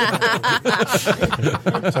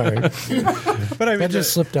 Sorry, But I mean, that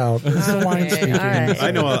just slipped out. It's the wine speaking. all right.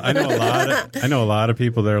 I know a lot of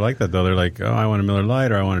people that are like that though. They're like, oh, I want a Miller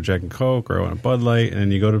Lite, or I want a Jack and Coke, or I want a Bud Light,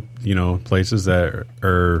 and you go to places that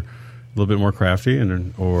are a little bit more crafty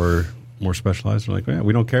or more specialized. They're like, yeah,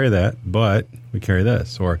 we don't carry that, but we carry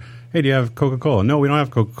this. Or, hey, do you have Coca-Cola? No, we don't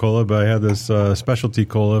have Coca-Cola, but I have this specialty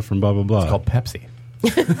cola from blah blah blah. It's called Pepsi.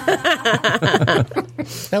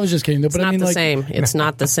 That was just kidding. But It's I not mean, the like, same. It's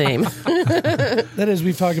not the same. that is,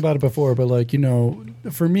 we've talked about it before. But like,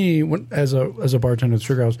 for me, as a bartender at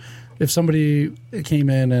Sugar House, if somebody came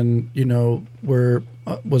in and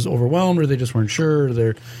was overwhelmed, or they just weren't sure, or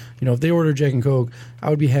they're, if they ordered Jack and Coke, I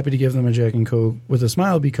would be happy to give them a Jack and Coke with a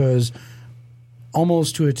smile, because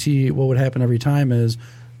almost to a T, what would happen every time is,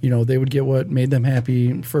 they would get what made them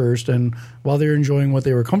happy first, and while they're enjoying what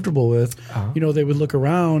they were comfortable with, they would look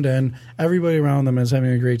around, and everybody around them is having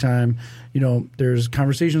a great time. There's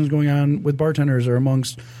conversations going on with bartenders or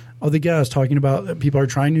amongst other guests, talking about people are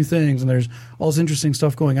trying new things, and there's all this interesting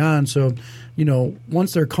stuff going on. So,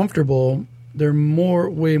 once they're comfortable, they're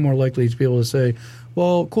way more likely to be able to say,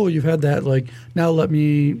 well, cool, you've had that. Like, now let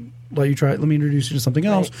me try it. Let me introduce you to something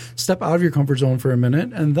else. Right. Step out of your comfort zone for a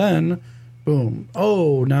minute, and then boom.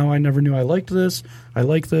 Oh, now I never knew I liked this. I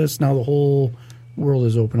like this. Now the whole world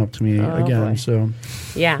is open up to me again. Boy. So,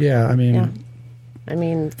 yeah. I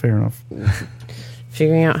mean, fair enough.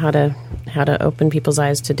 Figuring out how to open people's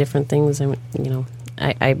eyes to different things, and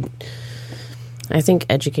I think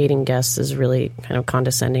educating guests is really kind of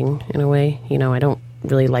condescending in a way. I don't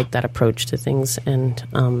really like that approach to things, and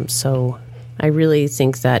so I really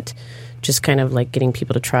think that just kind of like getting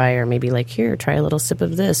people to try, or maybe like, here, try a little sip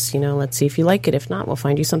of this, let's see if you like it. If not, we'll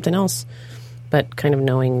find you something else. But kind of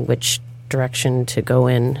knowing which direction to go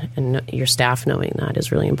in, and your staff knowing that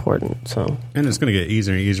is really important. So, and it's going to get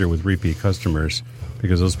easier and easier with repeat customers,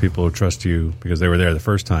 because those people who trust you because they were there the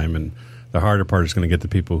first time, and the harder part is going to get the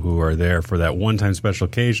people who are there for that one-time special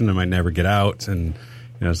occasion and might never get out. And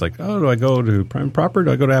it's like, oh, do I go to Prime Proper?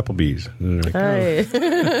 Do I go to Applebee's? And like, I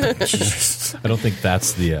don't think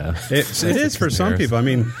that's the. It is for some people. I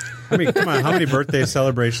mean, come on. How many birthday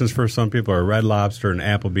celebrations for some people are Red Lobster and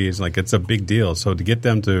Applebee's? Like, it's a big deal. So to get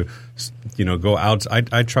them to, go out,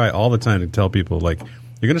 I try all the time to tell people, like,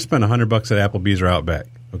 you're going to spend $100 at Applebee's or Outback.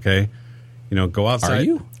 Okay, go outside. Are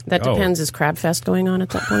you? That depends. Is Crab Fest going on at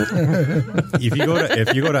that point? If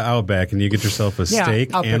you go to Outback and you get yourself a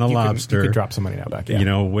steak Outback, and a lobster, you could drop some money in Outback.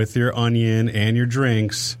 Yeah. With your onion and your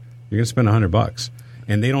drinks, you're going to spend $100.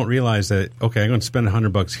 And they don't realize that. Okay, I'm going to spend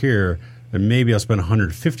 $100 here, and maybe I'll spend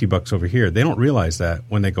 $150 over here. They don't realize that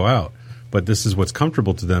when they go out. But this is what's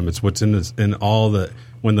comfortable to them. It's what's in all the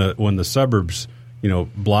when the suburbs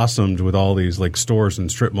blossomed with all these like stores and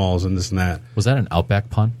strip malls and this and that. Was that an Outback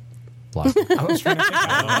pun? I was trying to think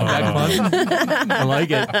I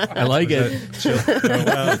like it. I like it.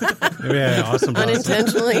 Yeah, awesome.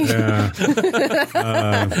 Unintentionally. Yeah.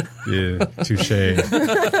 Touche.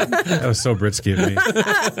 That was so Britsky of me.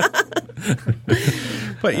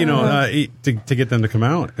 But to get them to come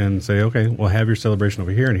out and say, okay, we'll have your celebration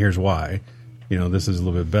over here, and here's why. This is a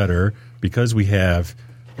little bit better because we have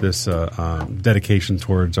this dedication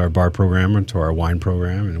towards our bar program and to our wine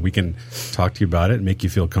program, and we can talk to you about it and make you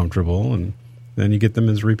feel comfortable, and then you get them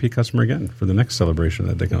as a repeat customer again for the next celebration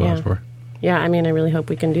that they come out for. Yeah, I mean, I really hope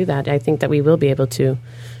we can do that. I think that we will be able to,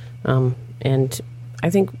 and I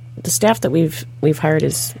think the staff that we've hired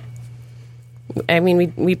is, I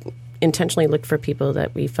mean, we intentionally looked for people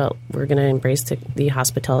that we felt were going to embrace the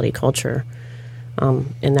hospitality culture.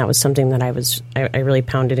 And that was something that I really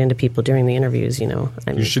pounded into people during the interviews. You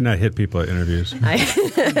should not hit people at interviews. I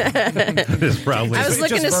was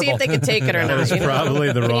looking to see if they could take it or not. That's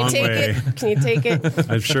probably the wrong way. Can you take it?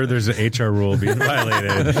 I'm sure there's an HR rule being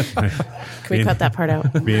violated. Can we cut that part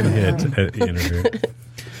out? Being hit at the interview.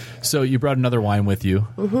 So you brought another wine with you.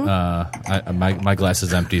 Mm-hmm. My glass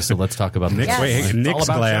is empty, so let's talk about Nick's. Yes. Wait, Nick's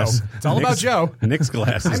glass. It's all about Joe. Nick's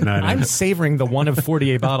glass is not. I'm savoring the one of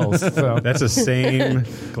 48 bottles. So. That's the same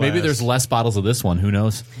glass. Maybe there's less bottles of this one. Who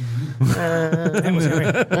knows?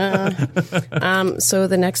 So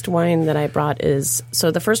the next wine that I brought is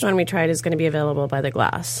the first one we tried is going to be available by the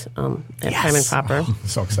glass at Prime and Proper. Oh,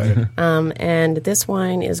 so excited. And this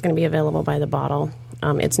wine is going to be available by the bottle.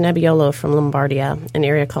 It's Nebbiolo from Lombardia, an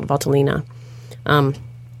area called Valtellina. I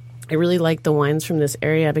really like the wines from this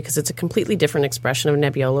area because it's a completely different expression of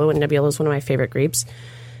Nebbiolo, and Nebbiolo is one of my favorite grapes.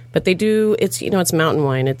 But it's mountain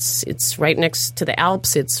wine. It's right next to the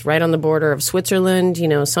Alps. It's right on the border of Switzerland.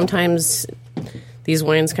 Sometimes these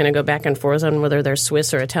wines kind of go back and forth on whether they're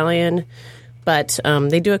Swiss or Italian. But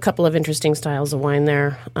they do a couple of interesting styles of wine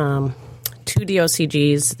there. 2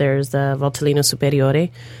 DOCGs. There's the Valtellina Superiore,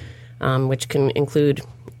 which can include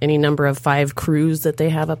any number of 5 crus that they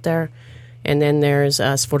have up there. And then there's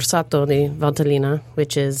Sforzato di Valtellina,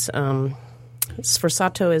 which is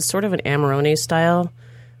Sforzato is sort of an Amarone style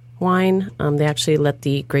wine. They actually let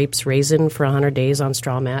the grapes raisin for 100 days on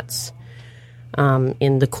straw mats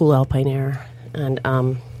in the cool alpine air. And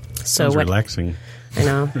Sounds relaxing. I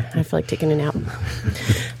know. I feel like taking a nap.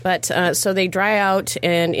 But so they dry out,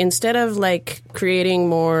 and instead of like creating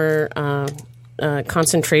more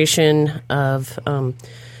concentration of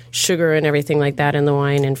sugar and everything like that in the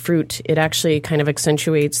wine and fruit, it actually kind of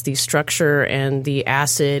accentuates the structure and the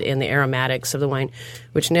acid and the aromatics of the wine,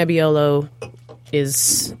 which Nebbiolo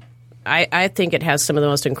is. I think it has some of the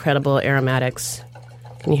most incredible aromatics.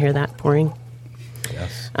 Can you hear that pouring?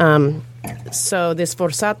 Yes. So this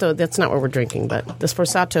Sforzato, that's not what we're drinking, but the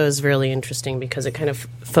Sforzato is really interesting because it kind of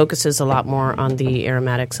focuses a lot more on the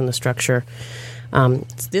aromatics and the structure.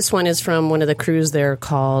 This one is from one of the crus there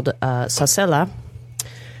called Sasella,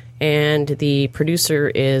 and the producer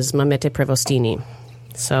is Mamete Prevostini.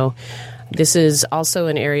 So this is also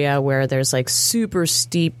an area where there's like super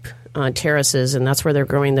steep terraces, and that's where they're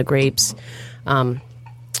growing the grapes.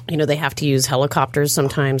 They have to use helicopters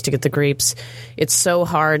sometimes to get the grapes. It's so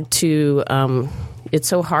hard to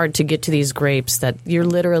get to these grapes that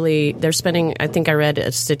they're spending, I think I read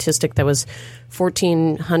a statistic that was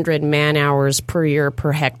 1,400 man-hours per year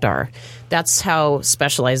per hectare. That's how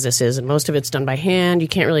specialized this is, and most of it's done by hand. You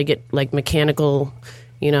can't really get like mechanical,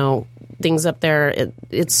 things up there.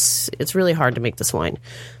 It's really hard to make this wine.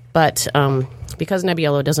 But because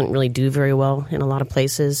Nebbiolo doesn't really do very well in a lot of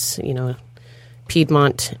places,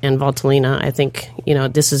 Piedmont and Valtellina, I think,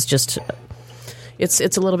 this is just, it's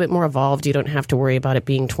a little bit more evolved. You don't have to worry about it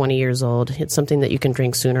being 20 years old. It's something that you can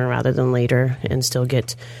drink sooner rather than later and still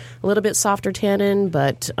get a little bit softer tannin.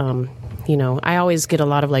 But, I always get a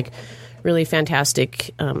lot of like really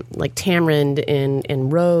fantastic like tamarind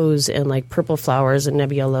and rose and like purple flowers and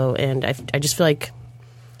Nebbiolo. And I just feel like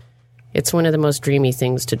it's one of the most dreamy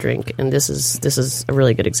things to drink. And this is a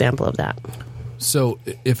really good example of that. So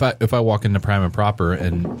if I walk into Prime and Proper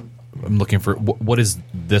and I'm looking for what is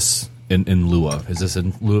this in lieu of? Is this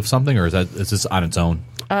in lieu of something, or is this on its own?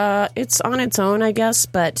 It's on its own, I guess.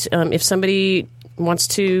 But if somebody wants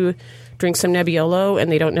to drink some Nebbiolo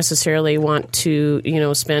and they don't necessarily want to,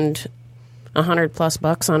 spend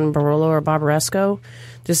 $100+ on Barolo or Barbaresco,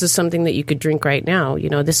 this is something that you could drink right now. I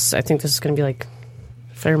think this is going to be like,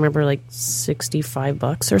 if I remember, like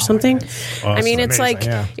 $65 or something. Awesome. I mean, it's Amazing,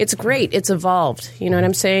 yeah. It's great. It's evolved. You know what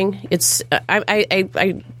I'm saying? It's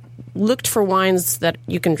I looked for wines that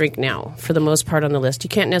you can drink now for the most part on the list. You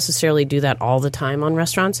can't necessarily do that all the time on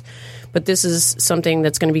restaurants, but this is something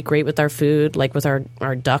that's going to be great with our food, like with our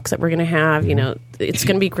duck that we're going to have. It's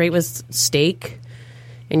going to be great with steak,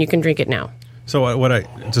 and you can drink it now. So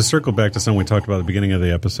to circle back to something we talked about at the beginning of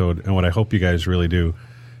the episode, and what I hope you guys really do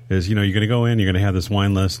is, you're going to go in, you're going to have this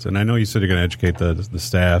wine list, and I know you said you're going to educate the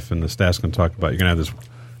staff, and the staff's going to talk about, you're going to have this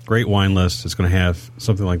great wine list. It's going to have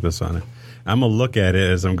something like this on it. I'm going to look at it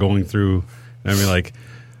as I'm going through, and I'm be like,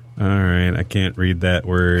 all right, I can't read that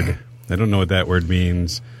word. I don't know what that word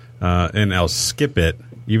means. And I'll skip it,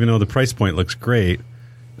 even though the price point looks great,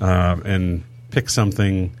 and pick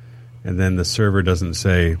something, and then the server doesn't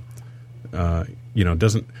say,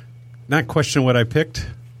 doesn't not question what I picked,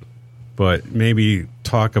 but maybe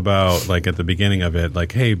talk about, like, at the beginning of it,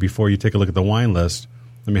 like, hey, before you take a look at the wine list,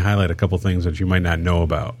 let me highlight a couple things that you might not know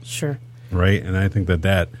about. Sure. Right? And I think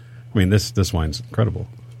this wine's incredible.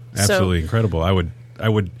 Absolutely incredible. I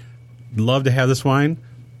would love to have this wine.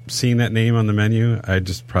 Seeing that name on the menu, I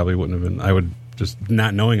just probably wouldn't have been. I would just,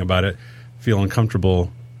 not knowing about it, feel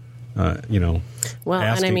uncomfortable. Well,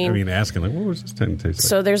 asking, and asking, like, what was this taste like?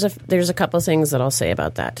 So there's a couple of things that I'll say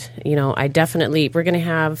about that. We're going to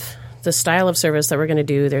have the style of service that we're going to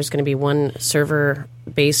do. There's going to be one server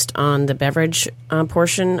based on the beverage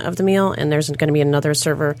portion of the meal, and there's going to be another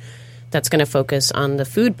server that's going to focus on the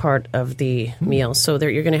food part of the meal. So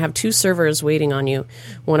you're going to have 2 servers waiting on you.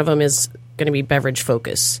 One of them is going to be beverage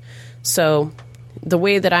focus. So the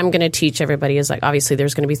way that I'm going to teach everybody is, like, obviously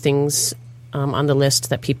there's going to be things on the list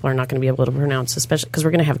that people are not going to be able to pronounce, especially because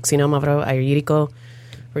we're going to have Xinomavro, Ayurico.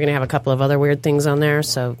 We're going to have a couple of other weird things on there,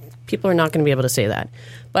 so people are not going to be able to say that.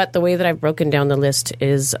 But the way that I've broken down the list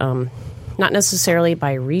is not necessarily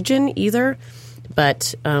by region either,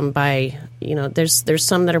 but by, there's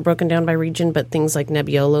some that are broken down by region, but things like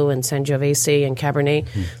Nebbiolo and Sangiovese and Cabernet,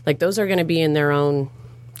 like those are going to be in their own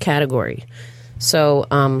category. So,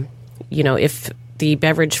 if the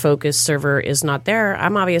beverage focused server is not there,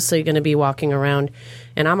 I'm obviously going to be walking around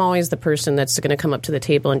And I'm always the person that's going to come up to the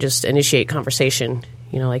table and just initiate conversation.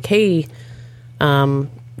 Like, hey,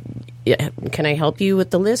 yeah, can I help you with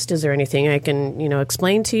the list? Is there anything I can,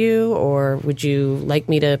 explain to you? Or would you like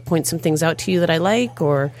me to point some things out to you that I like?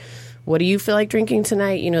 Or what do you feel like drinking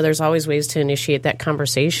tonight? There's always ways to initiate that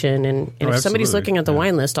conversation. And if somebody's absolutely. looking at the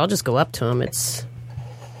wine list, I'll just go up to them.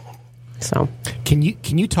 So Can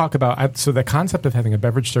you talk about, so the concept of having a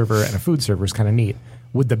beverage server and a food server is kind of neat.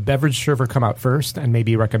 Would the beverage server come out first and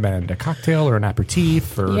maybe recommend a cocktail or an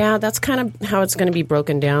aperitif? Or? yeah, that's kind of how it's going to be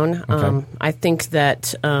broken down. Okay. I think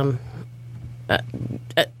that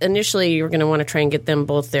initially you're going to want to try and get them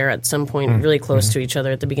both there at some point really close to each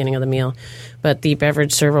other at the beginning of the meal. But the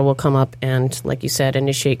beverage server will come up and, like you said,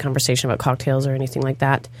 initiate conversation about cocktails or anything like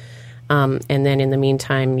that. And then in the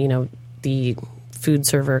meantime, the food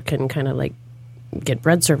server can kind of like get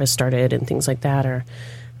bread service started and things like that. Or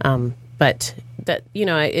but that,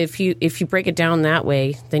 if you break it down that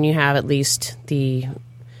way, then you have at least the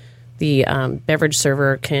beverage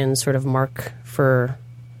server can sort of mark for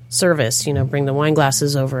service, bring the wine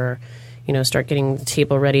glasses over, start getting the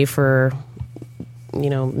table ready for,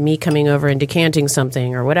 me coming over and decanting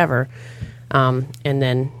something or whatever. And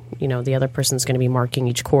then, the other person's going to be marking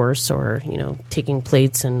each course or, taking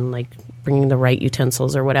plates and like bringing the right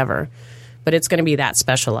utensils or whatever. But it's going to be that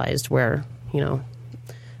specialized where,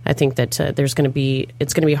 I think that it's going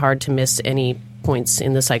to be hard to miss any points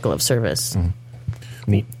in the cycle of service.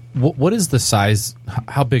 Neat. What is the size?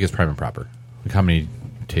 How big is Prime and Proper? Like how many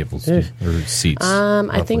tables or seats? I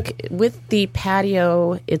roughly? think with the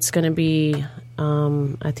patio, it's going to be.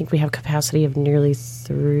 I think we have capacity of nearly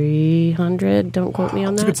 300. Don't quote me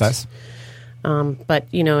on that. It's a good size. But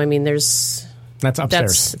there's That's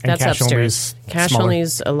upstairs. And that's cash upstairs. only is Cash smaller. only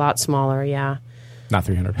is a lot smaller. Yeah, Not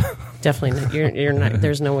 300. definitely not. You're not.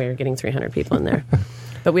 There's no way you're getting 300 people in there.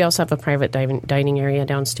 But we also have a private dining area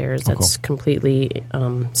downstairs that's completely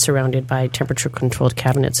surrounded by temperature-controlled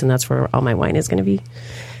cabinets, and that's where all my wine is going to be.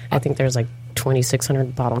 I think there's like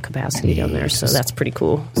 2,600 bottle capacity down there, so that's pretty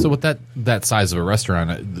cool. So with that size of a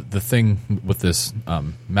restaurant, the thing with this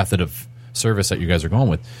method of service that you guys are going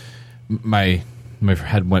with, my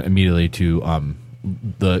head went immediately to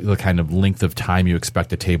the kind of length of time you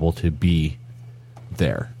expect a table to be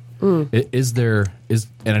there. Is there, and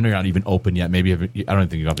I know you're not even open yet. Maybe I don't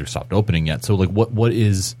think you've either stopped opening yet. So like, what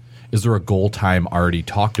is there a goal time already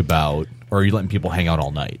talked about, or are you letting people hang out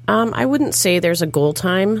all night? I wouldn't say there's a goal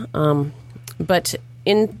time, but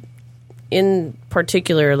in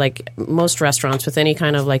particular, like most restaurants with any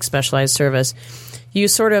kind of like specialized service, you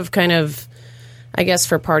sort of kind of, I guess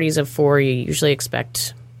for parties of 4, you usually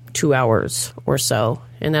expect 2 hours or so,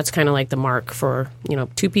 and that's kind of like the mark for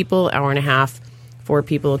 2 people, hour and a half. 4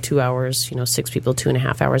 people, 2 hours, 6 people,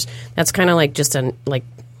 2.5 hours. That's kind of like just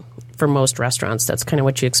for most restaurants, that's kind of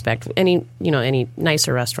what you expect. Any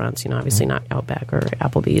nicer restaurants, obviously not Outback or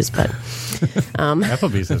Applebee's, but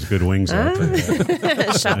Applebee's has good wings. Out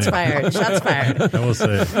there. shots fired. Shots fired. I will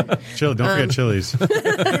say, don't forget Chili's.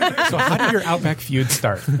 So how did your Outback feud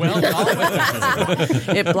start? Well,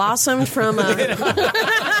 It blossomed from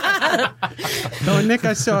No, Nick,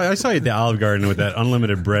 I saw you at the Olive Garden with that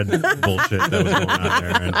unlimited bread bullshit that was going on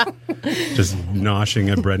there, and just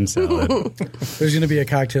noshing at bread and salad. There's going to be a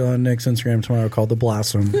cocktail on Nick's Instagram tomorrow called the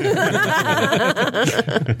Blossom.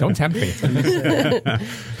 don't tempt me.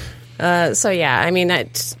 so yeah, I mean,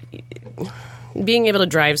 being able to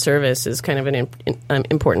drive service is kind of an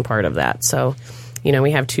important part of that. So,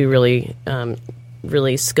 we have 2 really,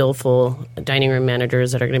 really skillful dining room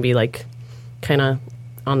managers that are going to be like kind of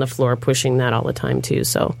on the floor pushing that all the time too.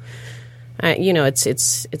 So,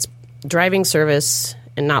 it's driving service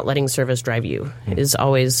and not letting service drive you is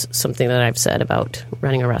always something that I've said about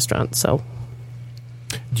running a restaurant. So,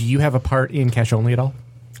 Do you have a part in cash only at all?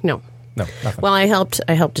 no. No, nothing. Well, I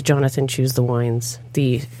helped Jonathan choose the wines,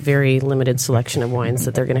 the very limited selection of wines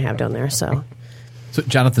that they're going to have down there. So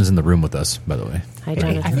Jonathan's in the room with us, by the way. hi, I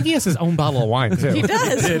Jonathan. think he has his own bottle of wine too. He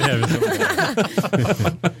does. It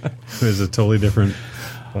was a totally different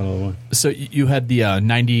bottle of wine. So you had the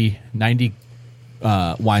 90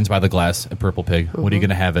 wines by the glass at Purple Pig. What are you going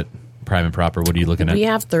to have at Prime and Proper? What are you looking at? We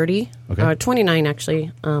have 30, Okay. 29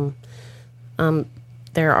 actually.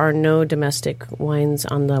 There are no domestic wines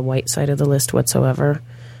on the white side of the list whatsoever.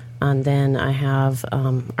 And then I have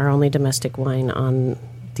our only domestic wine on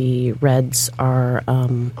the reds are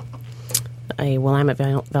a Willamette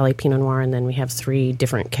Valley Pinot Noir, and then we have 3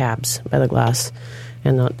 different cabs by the glass.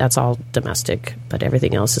 And that's all domestic, but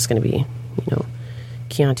everything else is going to be,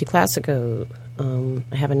 Chianti Classico.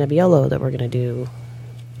 I have a Nebbiolo that we're going to do,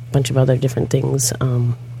 a bunch of other different things.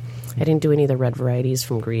 I didn't do any of the red varieties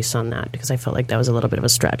from Greece on that because I felt like that was a little bit of a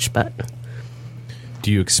stretch. But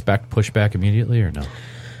Do you expect pushback immediately or no?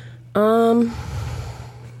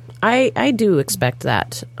 I do expect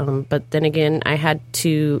that. But then again, I had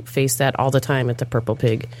to face that all the time at the Purple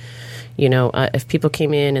Pig. You know, if people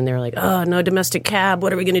came in and they're like, "Oh, no domestic cab,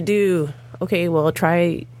 what are we going to do?" Okay, well,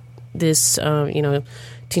 try this, Tinta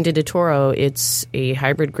de Toro. It's a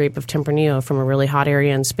hybrid grape of Tempranillo from a really hot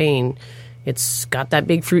area in Spain. It's got that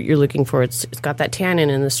big fruit you're looking for. It's got that tannin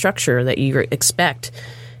and the structure that you expect.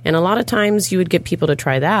 And a lot of times you would get people to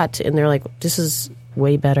try that, and they're like, "This is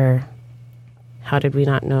way better. How did we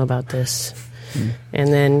not know about this?"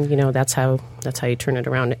 And then, that's how you turn it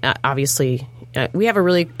around. Obviously, we have a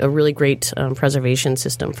really great preservation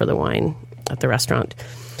system for the wine at the restaurant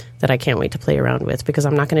that I can't wait to play around with because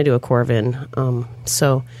I'm not going to do a Corvin.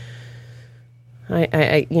 So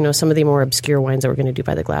I some of the more obscure wines that we're going to do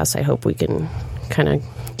by the glass, I hope we can kind of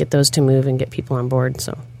get those to move and get people on board.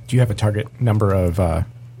 So, do you have a target number of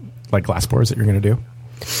glass pours that you're going to do?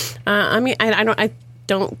 I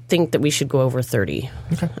don't think that we should go over 30.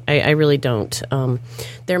 Okay. I really don't.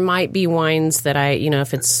 There might be wines that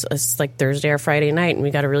if it's like Thursday or Friday night and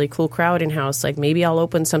we got a really cool crowd in house, like maybe I'll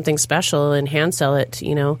open something special and hand sell it,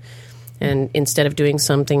 and instead of doing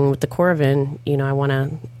something with the Corvin, I want to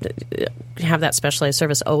have that specialized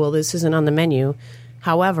service. Oh, well, this isn't on the menu.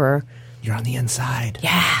 However, you're on the inside.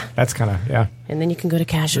 Yeah. That's kind of, yeah. And then you can go to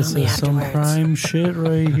cash This only is afterwards. some prime shit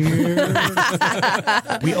right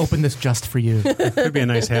here. We opened this just for you. Could be a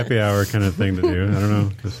nice happy hour kind of thing to do. I don't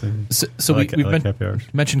know. So I we've like happy hours.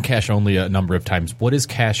 mentioned cash only a number of times. What is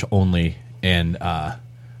cash only, and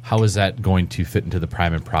how is that going to fit into the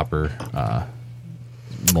prime and proper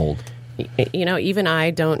mold? Even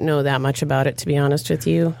I don't know that much about it, to be honest with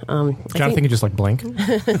you. Jonathan, you just blink.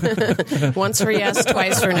 Once for yes,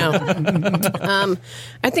 twice for no.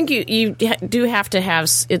 I think you do have to have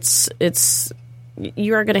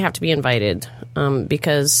you are going to have to be invited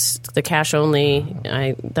because the cash only.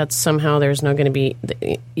 That's somehow there's no going to be,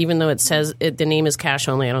 even though it says the name is cash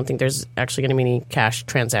only. I don't think there's actually going to be any cash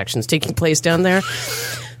transactions taking place down there.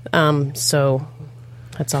 So.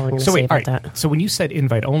 That's all I'm going to say about that. So when you said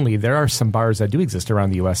invite only, there are some bars that do exist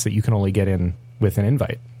around the U.S. that you can only get in with an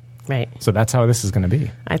invite. Right. So that's how this is going to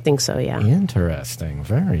be. I think so, yeah. Interesting.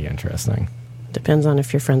 Very interesting. Depends on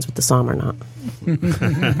if you're friends with the Somm or not.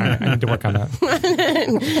 I need to work on that.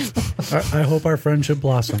 I hope our friendship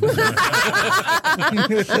blossoms.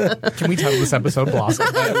 Can we title this episode Blossom?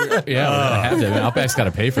 Yeah, we're gonna have to. Outback's got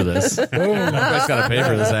to pay for this. Outback's got to pay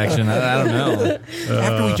for this action. I don't know.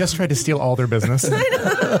 After we just tried to steal all their business.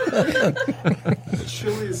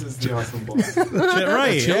 Chili's is the awesome Blossom.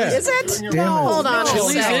 Right. Yeah. Is it? Damn it. Hold on a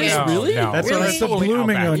Chili's second. is? Really? No. That's Really? what I told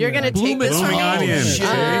blooming onion. You're going to take this Blooming home?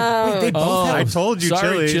 onion. They both have. I told you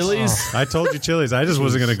Sorry, Chili's. I told you Chili's. I just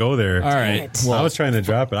wasn't going to go there. All right. I was trying to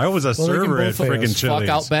drop it. I was a they can server at both pay friggin' us. Chili's.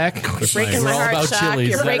 Fuck Outback. Breaking my We're all heart, about Chuck. Chili's.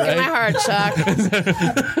 You're Is that breaking right? my heart,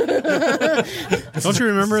 Chuck. Don't you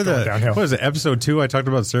remember going that? downhill. What was it? Episode 2? I talked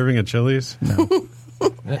about serving at Chili's. No,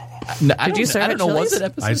 Did you serve I don't at know. Was Chili's? it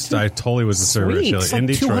episode I totally was a server at Sweet. Chili's It's like in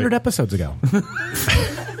 200 Detroit. episodes ago.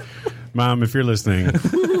 Mom, if you're listening,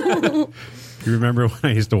 you remember when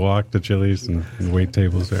I used to walk to Chili's and wait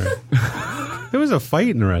tables there? There was a fight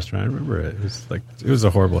in the restaurant. I remember it. It was a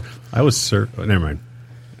horrible. I was served. Oh, never mind.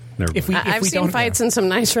 Never mind. I've seen fights in some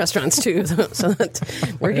nice restaurants, too. So that's,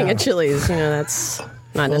 working at Chili's, that's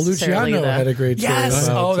not Well, necessarily Luciano had a great story. Yes!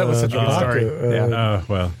 about, Oh, that was such a good story. Baca. Yeah.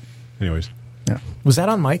 Well, anyways. Was that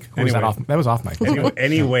on mic? Or was that Anyway. off? That was off mic.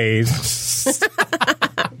 Anyways.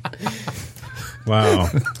 Wow.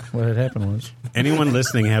 What had happened was Anyone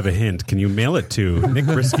listening have a hint? Can you mail it to Nick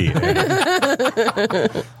Brisky?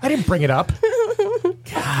 I didn't bring it up.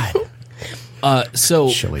 God. So,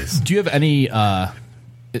 Chili's. do you have any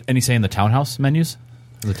say in the Townhouse menus?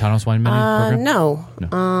 The Townhouse wine menu program? No.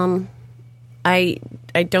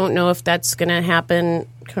 I don't know if that's going to happen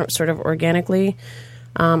sort of organically.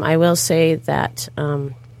 I will say that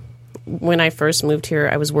when I first moved here,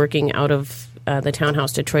 I was working out of the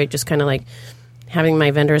Townhouse Detroit, just kind of like having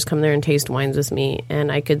my vendors come there and taste wines with me.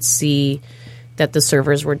 And I could see that the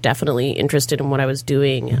servers were definitely interested in what I was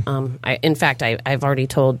doing. In fact, I've already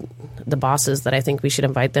told the bosses that I think we should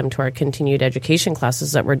invite them to our continued education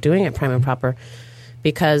classes that we're doing at Prime and Proper,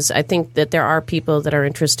 because I think that there are people that are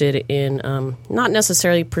interested in not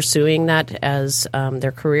necessarily pursuing that as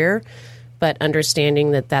their career, but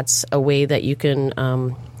understanding that that's a way that you can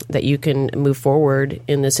move forward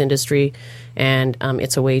in this industry, and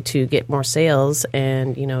it's a way to get more sales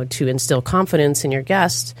and to instill confidence in your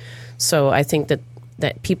guests. So I think that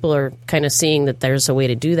that people are kind of seeing that there's a way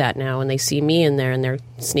to do that now, and they see me in there and they're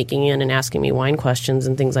sneaking in and asking me wine questions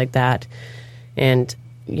and things like that. And,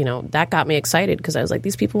 you know, that got me excited because I was like,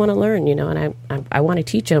 these people want to learn, you know, and I want to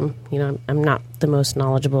teach them. You know, I'm not the most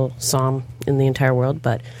knowledgeable somm in the entire world,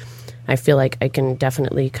 but I feel like I can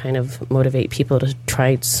definitely kind of motivate people to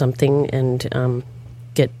try something and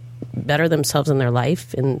get better themselves in their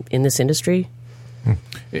life in this industry.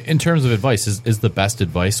 In terms of advice, is the best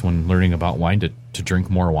advice when learning about wine to drink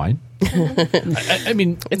more wine? I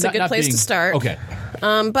mean, it's a good place to start. Okay.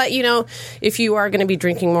 But, you know, if you are going to be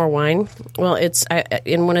drinking more wine, well,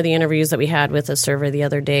 in one of the interviews that we had with a server the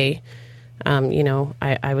other day, you know,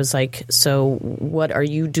 I was like, so what are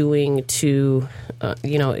you doing to,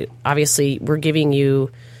 you know, obviously we're giving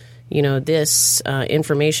you, you know, this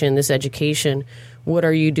information, this education. What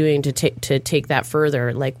are you doing to take that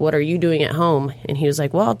further? Like, what are you doing at home? And he was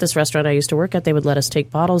like, well, at this restaurant I used to work at, they would let us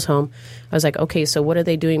take bottles home. I was like, okay, so what are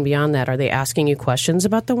they doing beyond that? Are they asking you questions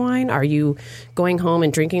about the wine? Are you going home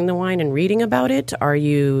and drinking the wine and reading about it? Are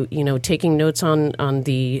you, you know, taking notes on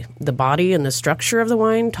the body and the structure of the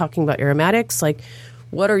wine, talking about aromatics? Like,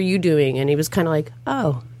 what are you doing? And he was kind of like,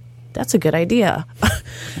 oh, that's a good idea.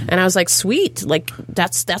 And I was like, sweet, like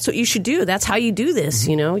that's what you should do. That's how you do this.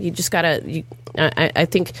 You know, you just gotta, I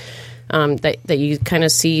think that you kind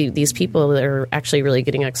of see these people that are actually really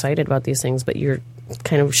getting excited about these things, but you're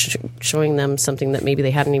kind of showing them something that maybe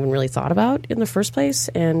they hadn't even really thought about in the first place.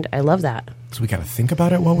 And I love that. So we got to think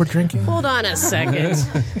about it while we're drinking? Hold on a second.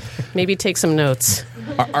 Maybe take some notes.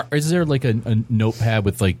 Is there like a notepad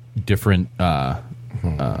with like different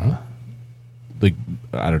like,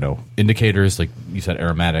 I don't know, indicators, like you said,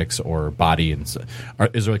 aromatics or body, and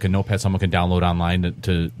is there like a notepad someone can download online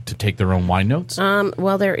to take their own wine notes?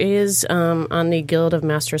 Well, there is on the Guild of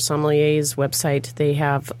Master Sommeliers website. They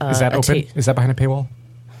have is that open? Is that behind a paywall?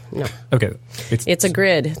 No. Okay. It's a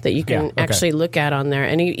grid that you can actually look at on there,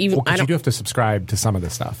 and even you do have to subscribe to some of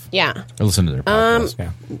this stuff. Yeah. Or listen to their podcast.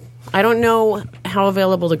 Yeah. I don't know how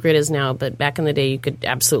available the grid is now, but back in the day, you could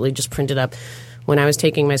absolutely just print it up. When I was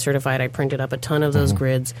taking my certified, I printed up a ton of those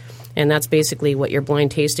grids, and that's basically what you're blind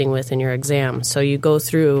tasting with in your exam. So you go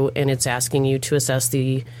through, and it's asking you to assess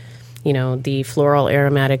the, you know, the floral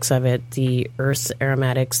aromatics of it, the earth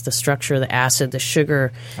aromatics, the structure, the acid, the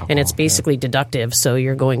sugar, and it's basically deductive. So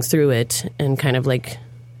you're going through it and kind of like,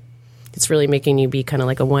 it's really making you be kind of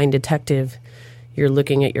like a wine detective. You're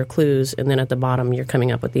looking at your clues, and then at the bottom, you're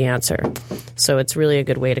coming up with the answer. So it's really a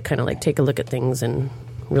good way to kind of like take a look at things and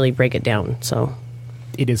really break it down. So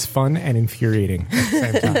it is fun and infuriating at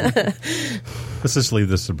the same time. Let's just leave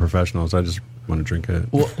this to professionals. I just want to drink it.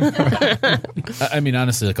 Well, I mean,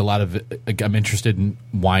 honestly, like a lot of it, like, I'm interested in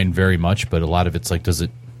wine very much, but a lot of it's like, does it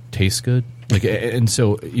taste good? Like, and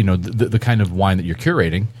so, you know, the kind of wine that you're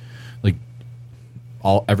curating, like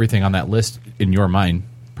everything on that list in your mind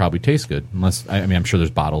probably tastes good. Unless, I mean, I'm sure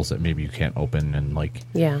there's bottles that maybe you can't open and like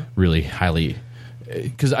really highly.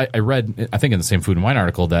 Because I read, I think in the same Food and Wine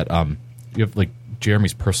article that you have like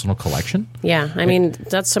Jeremy's personal collection. Yeah, I mean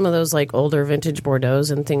that's some of those like older vintage Bordeaux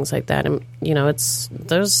and things like that. And you know, it's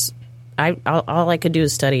those. All I could do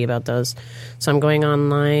is study about those. So I'm going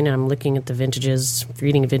online and I'm looking at the vintages,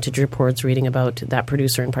 reading vintage reports, reading about that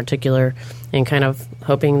producer in particular, and kind of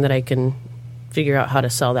hoping that I can figure out how to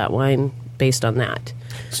sell that wine based on that.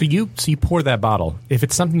 So you pour that bottle. If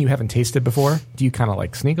it's something you haven't tasted before, do you kind of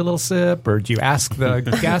like sneak a little sip, or do you ask the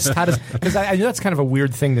guest? How does? Because I know that's kind of a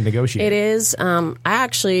weird thing to negotiate. It is. I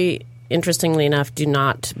actually, interestingly enough, do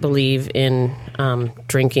not believe in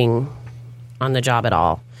drinking on the job at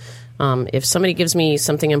all. If somebody gives me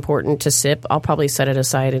something important to sip, I'll probably set it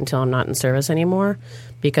aside until I'm not in service anymore,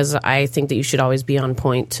 because I think that you should always be on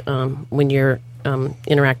point when you're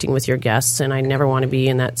interacting with your guests, and I never want to be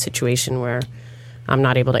in that situation where I'm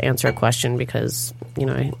not able to answer a question because, you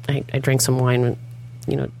know, I drank some wine,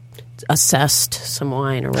 you know, assessed some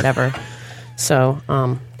wine or whatever. So,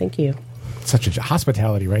 thank you. Such a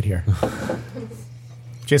hospitality right here.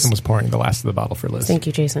 Jason was pouring the last of the bottle for Liz. Thank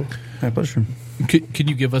you, Jason. My pleasure. Can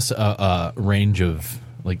you give us a range of,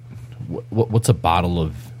 like, what's a bottle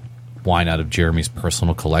of wine out of Jeremy's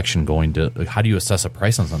personal collection going to, like, how do you assess a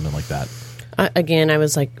price on something like that? Again, I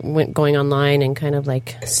was like going online and kind of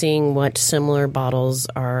like seeing what similar bottles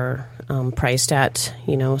are priced at,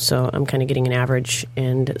 you know, so I'm kind of getting an average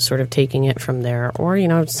and sort of taking it from there. Or, you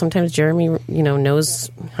know, sometimes Jeremy, you know,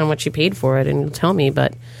 knows how much he paid for it and he'll tell me,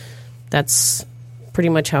 but that's pretty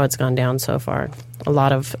much how it's gone down so far. A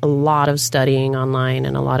lot of studying online,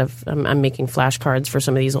 and I'm making flashcards for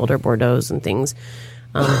some of these older Bordeaux and things.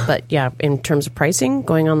 But yeah, in terms of pricing,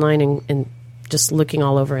 going online and just looking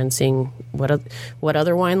all over and seeing what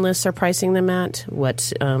other wine lists are pricing them at,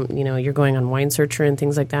 what you're going on Wine Searcher and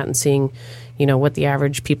things like that, and seeing what the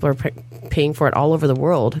average people are paying for it all over the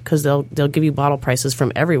world, because they'll give you bottle prices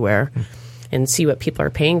from everywhere and see what people are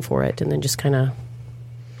paying for it, and then just kind of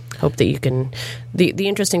hope that you can. The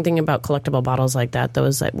interesting thing about collectible bottles like that, though,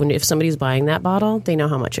 is that if somebody's buying that bottle, they know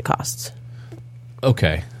how much it costs.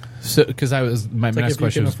 Okay. So, because my next If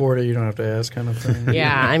question you can was, afford it, you don't have to ask, kind of thing.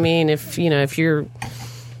 Yeah, I mean, if you're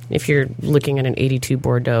looking at an 82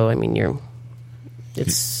 Bordeaux, I mean,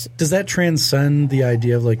 it's Does that transcend the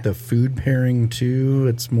idea of like the food pairing too?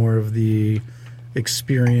 It's more of the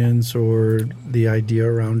experience or the idea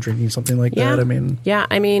around drinking something like that.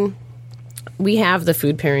 I mean, we have the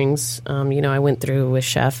food pairings. I went through with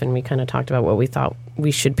Chef, and we kind of talked about what we thought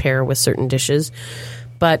we should pair with certain dishes.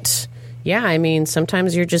 But yeah, I mean,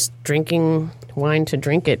 sometimes you're just drinking wine to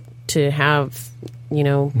drink it, to have,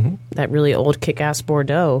 that really old kick-ass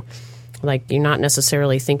Bordeaux. Like, you're not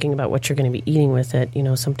necessarily thinking about what you're going to be eating with it.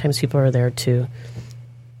 Sometimes people are there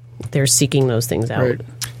they're seeking those things out. Right.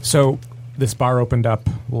 So this bar opened up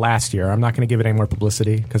last year. I'm not going to give it any more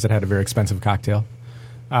publicity because it had a very expensive cocktail.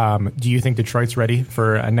 Do you think Detroit's ready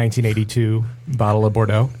for a 1982 bottle of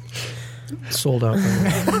Bordeaux? Sold out.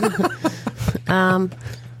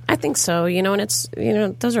 I think so, and it's,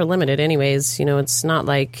 those are limited anyways. It's not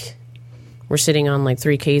like we're sitting on like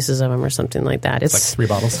 3 cases of them or something like that. It's like 3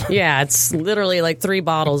 bottles. Yeah, it's literally like 3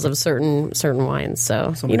 bottles of certain wines.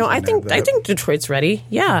 So, I think Detroit's ready.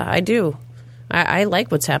 Yeah, I do. I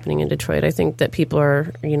like what's happening in Detroit. I think that people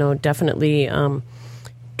are, definitely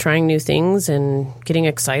trying new things and getting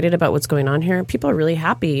excited about what's going on here. People are really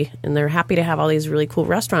happy, and they're happy to have all these really cool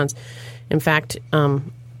restaurants. In fact,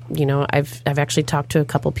 I've actually talked to a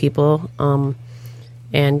couple people,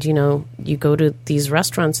 and you go to these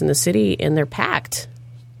restaurants in the city and they're packed.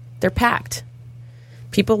 They're packed.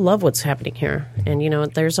 People love what's happening here, and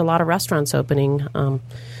there's a lot of restaurants opening.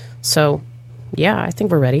 So, yeah, I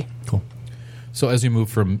think we're ready. Cool. So as you move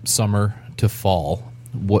from summer to fall,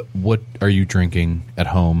 what are you drinking at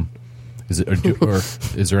home? Is it or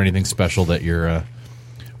is there anything special that you're?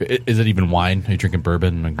 Is it even wine? Are you drinking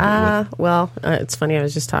bourbon? It's funny. I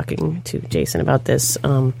was just talking to Jason about this.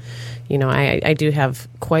 I do have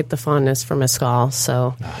quite the fondness for mezcal.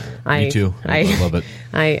 So, me too. I love it.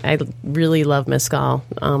 I really love mezcal.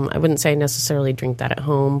 I wouldn't say I necessarily drink that at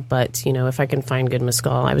home, but if I can find good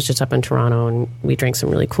mezcal, I was just up in Toronto and we drank some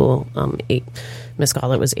really cool mezcal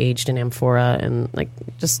that was aged in amphora, and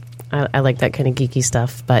I like that kind of geeky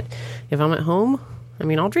stuff. But if I'm at home,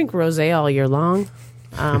 I'll drink rosé all year long.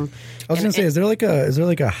 I was going to say, is there like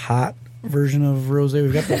a hot version of rosé?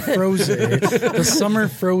 We've got the frosé, the summer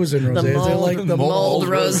frozen rosé. Is it like the mold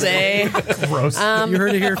rosé? Gross. You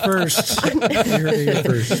heard it here first.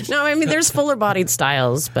 No, there's fuller bodied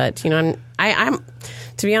styles, but I'm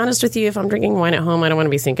to be honest with you, if I'm drinking wine at home, I don't want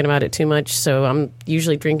to be thinking about it too much. So I'm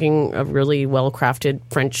usually drinking a really well crafted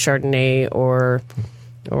French Chardonnay or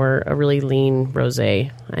a really lean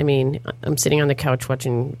rosé. I'm sitting on the couch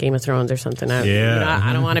watching Game of Thrones or something.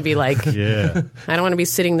 I don't want to be like, I don't want to be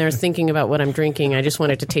sitting there thinking about what I'm drinking. I just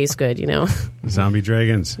want it to taste good, Zombie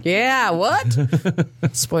dragons. Yeah, what?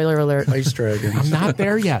 Spoiler alert. Ice dragons. I'm not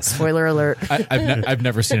there yet. Spoiler alert. I've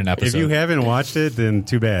never seen an episode. If you haven't watched it, then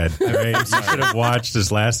too bad. Right? You should have watched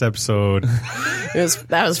this last episode.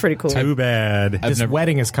 That was pretty cool. Too bad. This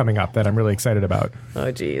wedding is coming up that I'm really excited about. Oh,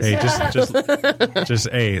 geez. Hey, just look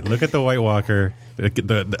at the White Walker. Look at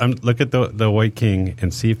the White King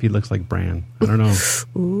and see if he looks like Bran. I don't know.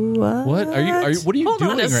 What are you? What are you Hold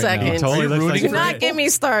doing on a right second. now? He totally looks like Do Bran. not get me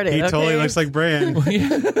started. He totally okay? looks like Bran. He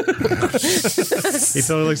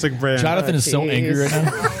totally looks like Bran. Jonathan is so geez. angry right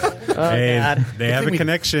now. Hey, God. they have a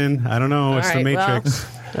connection. I don't know. It's All the right, Matrix.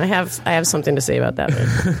 I have something to say about that.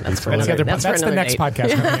 But that's for another. That's for the another next night.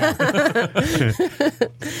 podcast coming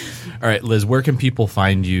out. All right, Liz, where can people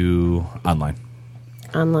find you online?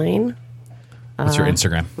 Online. What's your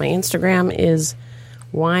Instagram? My Instagram is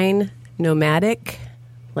Wine Nomadic,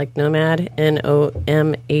 like nomad,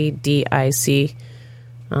 NOMADIC.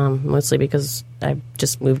 Mostly because I've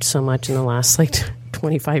just moved so much in the last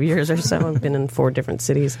 25 years or so. I've been in 4 different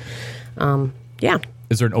cities. Yeah.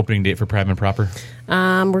 Is there an opening date for Prime and Proper?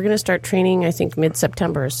 We're going to start training, I think,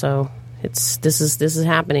 mid-September. So this is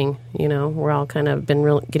happening. We're all kind of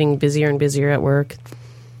been getting busier and busier at work.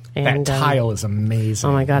 And That tile is amazing.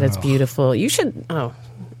 oh my God, it's beautiful. You should.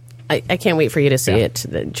 I can't wait for you to see it.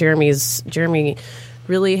 Jeremy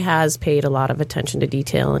really has paid a lot of attention to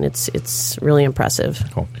detail, and it's really impressive.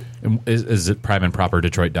 Cool. And is it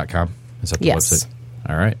primeandproperdetroit.com? Is that the Yes. website?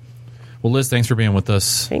 All right. Well, Liz, thanks for being with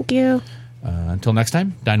us. Thank you. Until next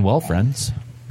time, dine well, friends.